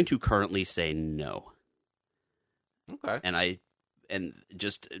 I'm going to currently say no. Okay. And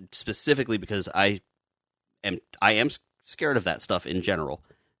just specifically because I am scared of that stuff in general.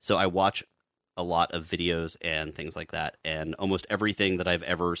 So I watch a lot of videos and things like that, and almost everything that I've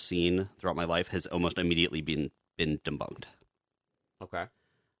ever seen throughout my life has almost immediately been debunked. Okay.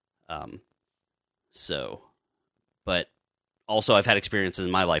 But also I've had experiences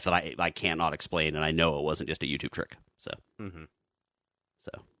in my life that I cannot explain, and I know it wasn't just a YouTube trick. So,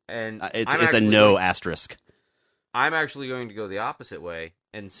 and it's a no asterisk. I'm actually going to go the opposite way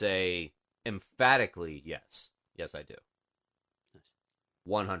and say emphatically yes. Yes, I do.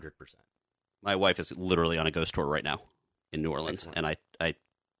 100%. My wife is literally on a ghost tour right now in New Orleans. Excellent. And I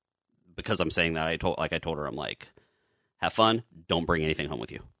because I'm saying that, I told her, I'm like, have fun, don't bring anything home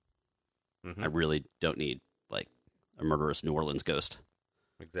with you. I really don't need like a murderous New Orleans ghost.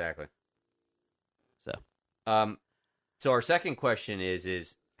 Exactly. So our second question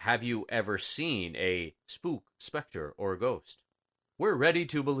is have you ever seen a spook, specter, or ghost? We're ready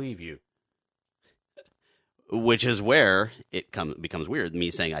to believe you. Which is where it becomes weird,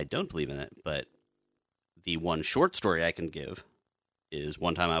 me saying I don't believe in it, but the one short story I can give is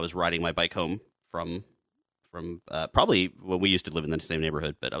one time I was riding my bike home from probably when we used to live in the same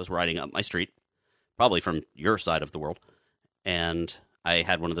neighborhood, but I was riding up my street, probably from your side of the world, and I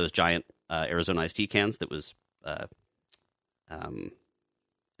had one of those giant Arizona iced tea cans that was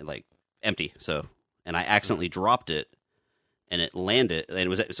like empty, and I accidentally dropped it, and it landed, and it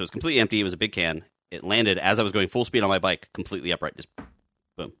was completely empty. It was a big can. It landed as I was going full speed on my bike, completely upright, just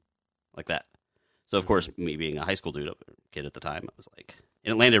boom, like that. So, of course, me being a high school kid at the time, I was like,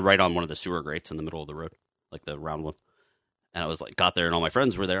 and it landed right on one of the sewer grates in the middle of the road, like the round one. And I was like, got there, and all my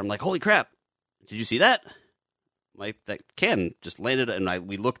friends were there. I'm like, holy crap, did you see that? That can just landed, and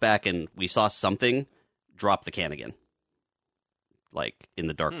we looked back, and we saw something drop the can again, like in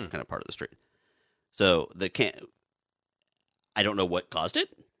the dark kind of part of the street. So the can, I don't know what caused it.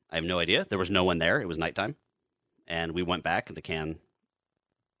 I have no idea. There was no one there. It was nighttime. And we went back, and the can,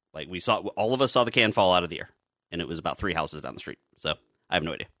 like all of us saw the can fall out of the air. And it was about 3 houses down the street. So I have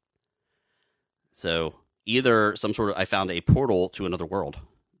no idea. So either I found a portal to another world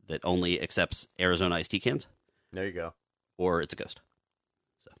that only accepts Arizona iced tea cans. There you go. Or it's a ghost.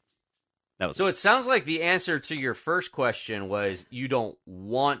 So it sounds like the answer to your first question was you don't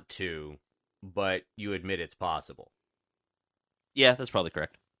want to, but you admit it's possible. Yeah, that's probably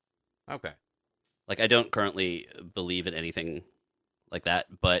correct. Okay. Like, I don't currently believe in anything like that,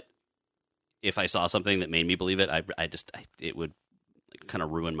 but if I saw something that made me believe it, it would kind of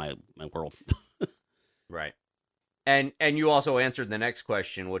ruin my world. Right. And you also answered the next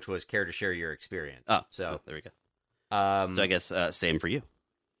question, which was care to share your experience. Oh, so there we go. So I guess same for you.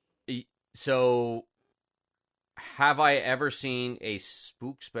 So, have I ever seen a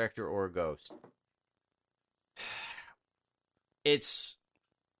spook, specter, or a ghost? It's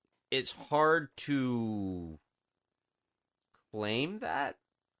hard to claim that.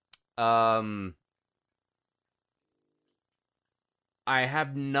 I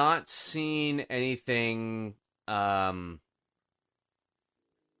have not seen anything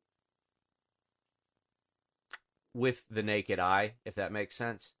with the naked eye, if that makes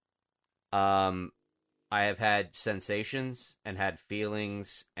sense. I have had sensations and had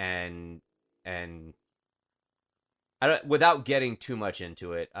feelings and without getting too much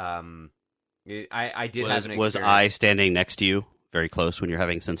into it, I did have an experience. Was I standing next to you very close when you're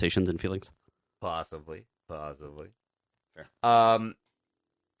having sensations and feelings? Possibly. Fair. I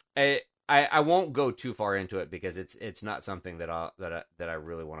won't go too far into it because it's not something that I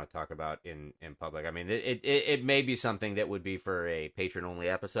really want to talk about in public. I mean, it may be something that would be for a patron only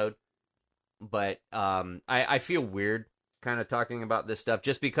episode, but I feel weird kind of talking about this stuff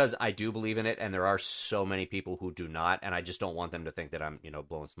just because I do believe in it, and there are so many people who do not, and I just don't want them to think that I'm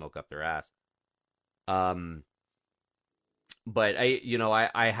blowing smoke up their ass. But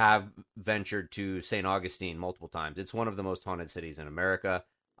I have ventured to St. Augustine multiple times. It's one of the most haunted cities in America.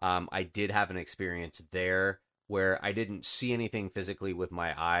 I did have an experience there where I didn't see anything physically with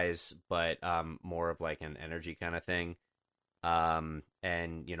my eyes, but more of like an energy kind of thing. And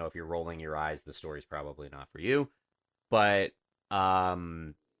if you're rolling your eyes, the story's probably not for you. But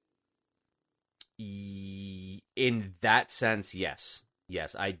in that sense, yes,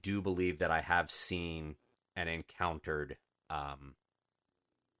 I do believe that I have seen and encountered a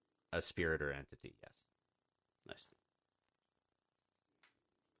spirit or entity. Yes. Nice.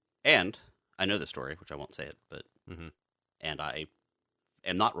 And I know the story, which I won't say it, but and I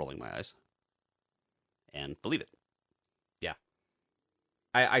am not rolling my eyes and believe it. Yeah,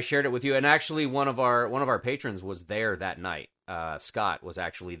 I shared it with you, and actually, one of our patrons was there that night. Scott was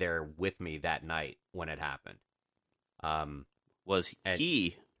actually there with me that night when it happened. Was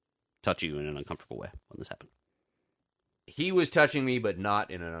he touch you in an uncomfortable way when this happened? He was touching me, but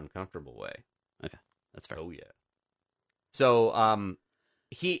not in an uncomfortable way. Okay, that's fair. Oh yeah. So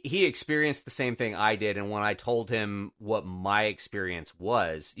he experienced the same thing I did, and when I told him what my experience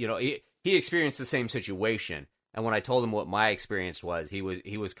was, he experienced the same situation, and when I told him what my experience was, he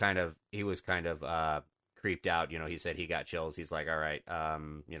was kind of creeped out. He said he got chills. He's like, all right,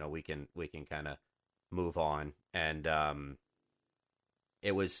 we can kind of move on, and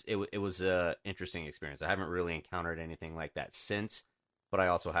it was a interesting experience. I haven't really encountered anything like that since, but I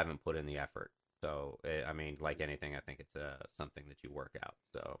also haven't put in the effort. So, I mean, like anything, I think it's something that you work out.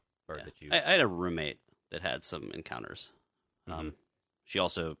 So, that you. I had a roommate that had some encounters. She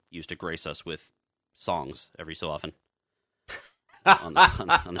also used to grace us with songs every so often on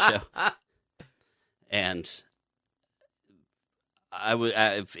the show. And I would,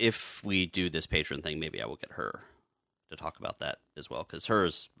 if we do this patron thing, maybe I will get her to talk about that as well, because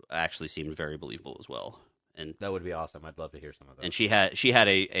hers actually seemed very believable as well. And that would be awesome. I'd love to hear some of those. And she had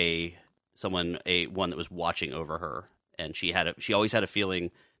one that was watching over her, and she always had a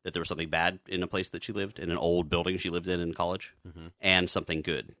feeling that there was something bad in a place that she lived, in an old building she lived in college, and something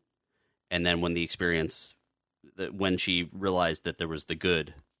good. And then when when she realized that there was the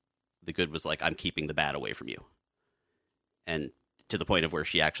good was like, I'm keeping the bad away from you. And to the point of where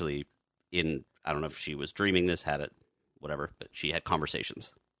she actually, I don't know if she was dreaming this, had it, whatever, but she had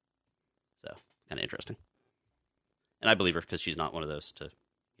conversations. So, kind of interesting. And I believe her, because she's not one of those to,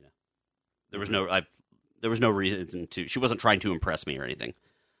 there was no reason to, she wasn't trying to impress me or anything.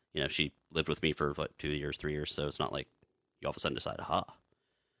 She lived with me for 2 years, 3 years, so it's not like you all of a sudden decide, aha.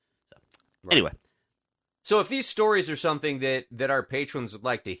 So, Anyway. So if these stories are something that our patrons would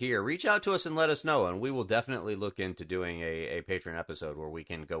like to hear, reach out to us and let us know, and we will definitely look into doing a patron episode where we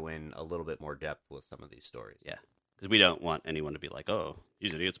can go in a little bit more depth with some of these stories. Yeah, because we don't want anyone to be like, oh,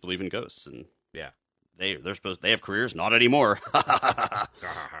 these idiots believe in ghosts, and they have careers, not anymore. Yeah.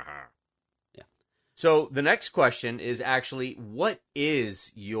 So the next question is actually, what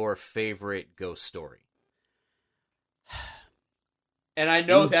is your favorite ghost story? And I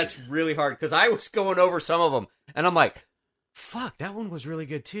know that's really hard, because I was going over some of them, and I'm like, fuck, that one was really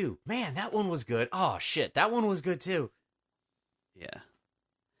good too. Man, that one was good. Oh, shit, that one was good too. Yeah.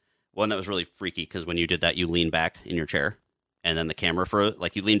 One that was really freaky, because when you did that, you leaned back in your chair, and then the camera froze.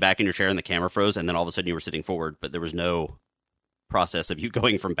 Like, you leaned back in your chair, and the camera froze, and then all of a sudden you were sitting forward, but there was no process of you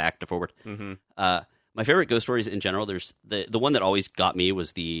going from back to forward. My favorite ghost stories in general, there's the one that always got me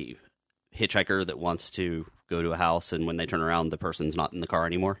was the hitchhiker that wants to go to a house, and when they turn around, the person's not in the car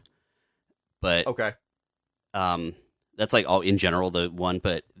anymore. But okay, that's like all in general the one.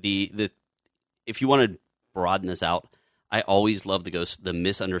 But the if you want to broaden this out, I always love the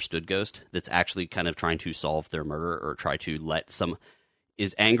misunderstood ghost that's actually kind of trying to solve their murder, or try to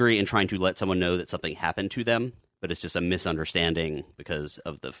is angry and trying to let someone know that something happened to them, but it's just a misunderstanding because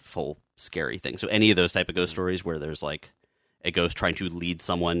of the whole scary thing. So any of those type of ghost stories where there's like a ghost trying to lead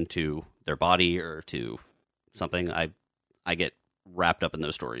someone to their body or to something, I get wrapped up in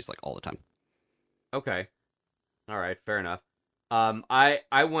those stories like all the time. Okay. All right, fair enough.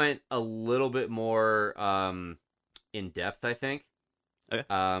 I went a little bit more in depth, I think.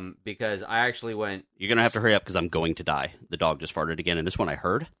 Okay. Because I actually went. You're gonna have to hurry up because I'm going to die. The dog just farted again, and this one I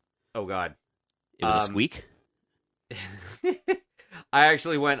heard. Oh God. It was a squeak. I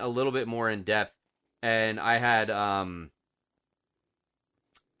actually went a little bit more in depth, and I had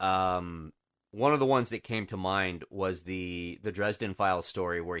one of the ones that came to mind was the Dresden Files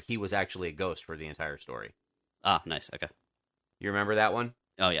story, where he was actually a ghost for the entire story. Ah, nice. Okay. You remember that one?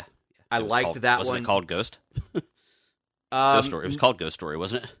 Oh yeah. I liked that one. Wasn't it called Ghost? Ghost Story. It was called Ghost Story,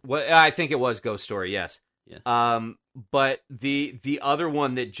 wasn't it? Well, I think it was Ghost Story. Yes. Yeah. But the other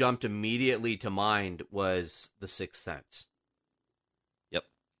one that jumped immediately to mind was The Sixth Sense. Yep.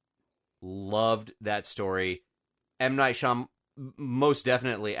 Loved that story. Most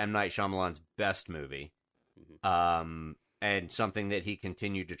definitely M. Night Shyamalan's best movie. and something that he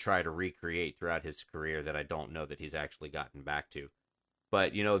continued to try to recreate throughout his career that I don't know that he's actually gotten back to.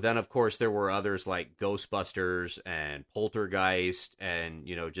 But, then of course there were others like Ghostbusters and Poltergeist and,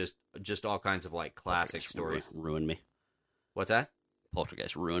 just all kinds of like classic stories. Ruined me. What's that?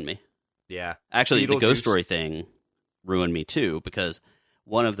 Poltergeist ruined me. Yeah. Actually, the ghost story thing ruined me too, because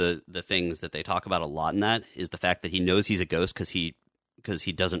one of the things that they talk about a lot in that is the fact that he knows he's a ghost because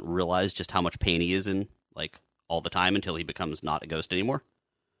he doesn't realize just how much pain he is in, like, all the time until he becomes not a ghost anymore.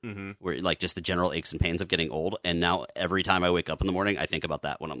 Mm-hmm. Where, like, just the general aches and pains of getting old. And now every time I wake up in the morning, I think about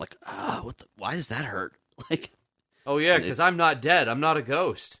that when I'm like, why does that hurt? Like, oh yeah, because I'm not dead. I'm not a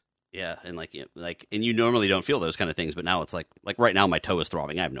ghost. Yeah, and and you normally don't feel those kind of things, but now it's like right now my toe is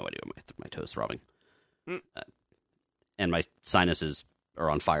throbbing. I have no idea why my toe is throbbing, and my sinuses are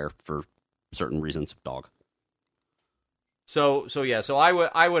on fire for certain reasons. Dog. So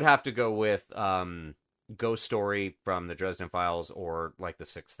I would have to go with Ghost Story from the Dresden Files or like The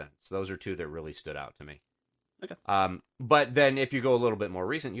Sixth Sense. Those are two that really stood out to me. Okay. But then if you go a little bit more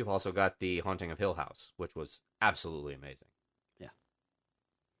recent, you've also got The Haunting of Hill House, which was absolutely amazing. Yeah.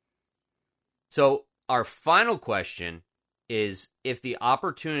 So our final question is, if the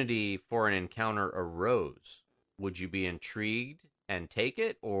opportunity for an encounter arose, would you be intrigued and take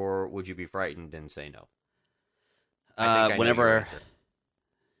it, or would you be frightened and say no? Whenever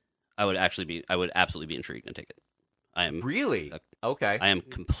I would absolutely be intrigued and take it. I am really okay. I am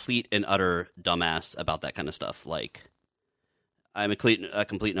complete and utter dumbass about that kind of stuff. Like, I'm a complete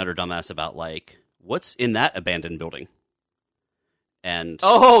and utter dumbass about, like, what's in that abandoned building. And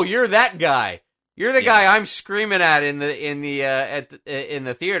you're that guy. You're the guy I'm screaming at in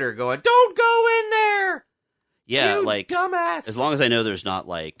the theater, going, "Don't go in there!" Yeah, you like, dumbass. As long as I know there's not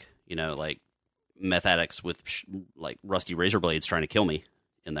like meth addicts with like rusty razor blades trying to kill me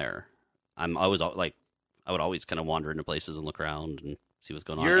in there, I would always kind of wander into places and look around and see what's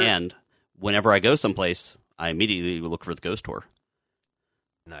going on. And whenever I go someplace, I immediately look for the ghost tour.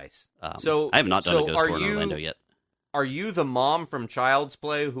 Nice. So I have not done a ghost tour in Orlando yet. Are you the mom from Child's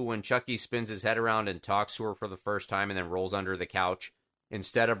Play who, when Chucky spins his head around and talks to her for the first time and then rolls under the couch,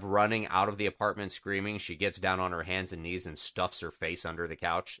 instead of running out of the apartment screaming, she gets down on her hands and knees and stuffs her face under the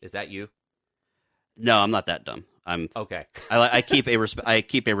couch? Is that you? No, I'm not that dumb. I'm okay. I keep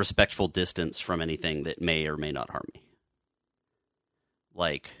a respectful distance from anything that may or may not harm me.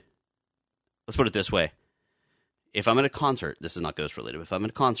 Like, let's put it this way: if I'm at a concert, this is not ghost related. If I'm at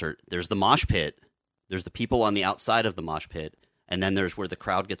a concert, there's the mosh pit, there's the people on the outside of the mosh pit, and then there's where the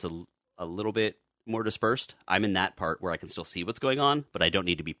crowd gets a little bit more dispersed. I'm in that part where I can still see what's going on, but I don't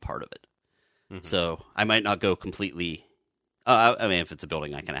need to be part of it. Mm-hmm. So I might not go completely. I mean, if it's a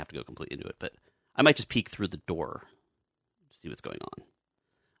building, I kind of have to go completely into it, but I might just peek through the door to see what's going on.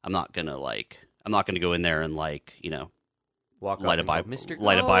 I'm not gonna go in there and light a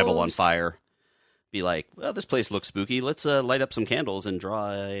Bible on fire. Be like, well, this place looks spooky. Let's light up some candles and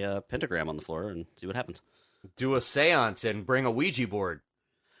draw a pentagram on the floor and see what happens. Do a seance and bring a Ouija board.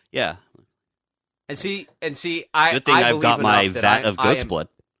 Yeah. And see, good thing I've got my vat of goat's blood.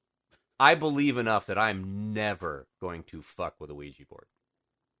 I believe enough that I'm never going to fuck with a Ouija board.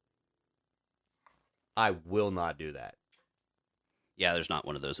 I will not do that. Yeah, there's not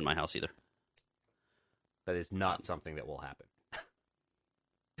one of those in my house either. That is not something that will happen.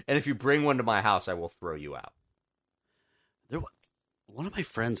 And if you bring one to my house, I will throw you out. One of my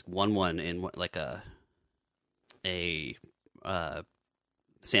friends won one in like a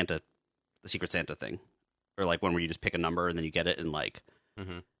Santa, the Secret Santa thing, or like one where you just pick a number and then you get it, and like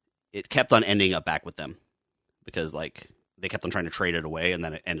it kept on ending up back with them because like they kept on trying to trade it away, and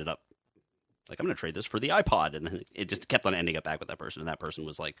then it ended up like, I'm going to trade this for the iPod, and then it just kept on ending up back with that person, and that person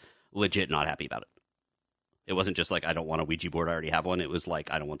was like legit not happy about it. It wasn't just like, I don't want a Ouija board, I already have one. It was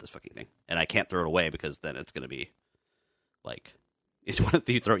like, I don't want this fucking thing, and I can't throw it away because then it's going to be like, you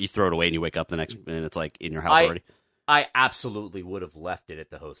throw it away and you wake up the next and it's like in your house already. I absolutely would have left it at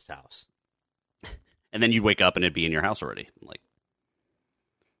the host's house, and then you'd wake up and it'd be in your house already. Like,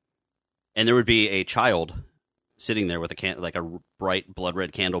 and there would be a child sitting there with a bright blood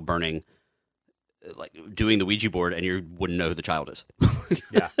red candle burning, like doing the Ouija board, and you wouldn't know who the child is.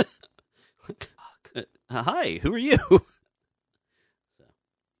 Yeah. Hi, who are you?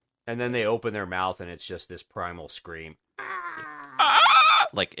 And then they open their mouth, and it's just this primal scream.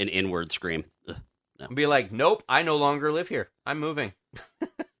 Like an inward scream. Ugh, no. Be like, nope, I no longer live here. I'm moving.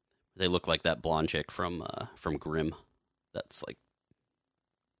 They look like that blonde chick from Grimm. That's like...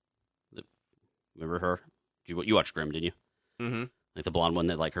 Remember her? You watched Grimm, didn't you? Mm-hmm. Like the blonde one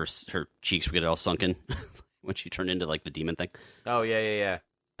that like her cheeks would get all sunken when she turned into like the demon thing. Oh, yeah.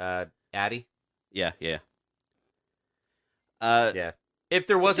 Addie? Yeah. Yeah. If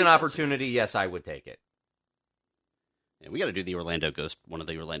there was an opportunity, yes, I would take it. Yeah, we got to do one of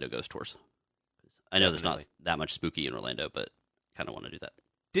the Orlando Ghost tours. I know there's not that much spooky in Orlando, but kind of want to do that.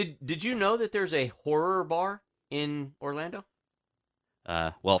 Did you know that there's a horror bar in Orlando?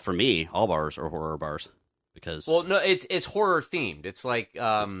 Well, for me, all bars are horror bars because. Well, no, it's horror themed. It's like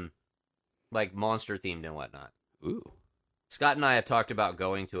monster themed and whatnot. Ooh. Scott and I have talked about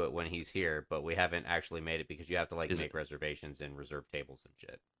going to it when he's here, but we haven't actually made it because you have to make reservations and reserve tables and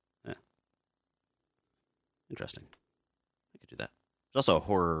shit. Yeah. Interesting. I could do that. There's also a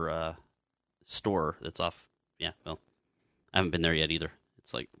horror store that's off. Yeah, well, I haven't been there yet either.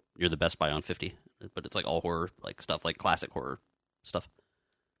 It's like near the Best Buy on 50, but it's like all horror like stuff, like classic horror stuff.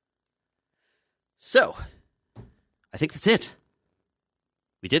 So, I think that's it.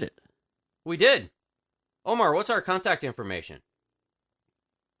 We did it. We did. Omar, what's our contact information?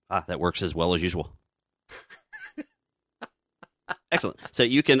 That works as well as usual. Excellent. So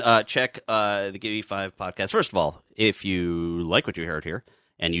you can check the Give Me 5 podcast. First of all, if you like what you heard here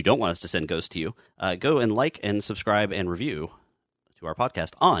and you don't want us to send ghosts to you, go and like and subscribe and review to our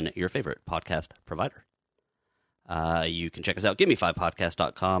podcast on your favorite podcast provider. You can check us out.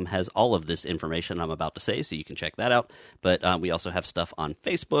 GiveMe5podcast.com has all of this information I'm about to say, so you can check that out. But we also have stuff on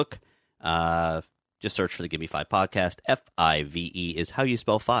Facebook. Just search for the Give Me 5 podcast. FIVE is how you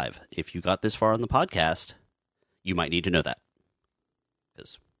spell 5. If you got this far on the podcast, you might need to know that.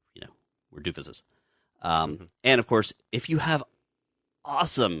 Because, we're doofuses. And, of course, if you have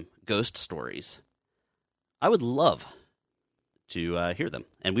awesome ghost stories, I would love to hear them.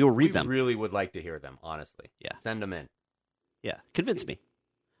 And we will read them. We really would like to hear them, honestly. Yeah. Send them in. Yeah. Convince me.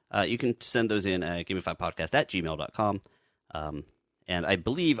 You can send those in at gimme5podcast@gmail.com. And I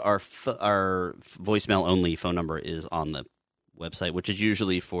believe our voicemail-only phone number is on the website, which is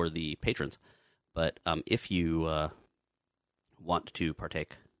usually for the patrons. But if you want to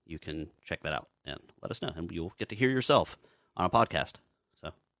partake, you can check that out and let us know. And you'll get to hear yourself on a podcast.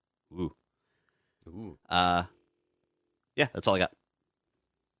 So, ooh. Yeah, that's all I got.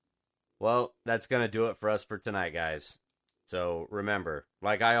 Well, that's going to do it for us for tonight, guys. So remember,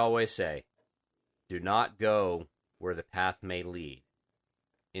 like I always say, do not go where the path may lead.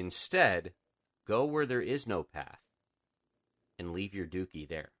 Instead, go where there is no path and leave your dookie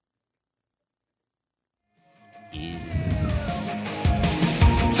there. Yeah.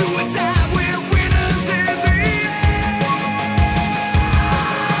 To a town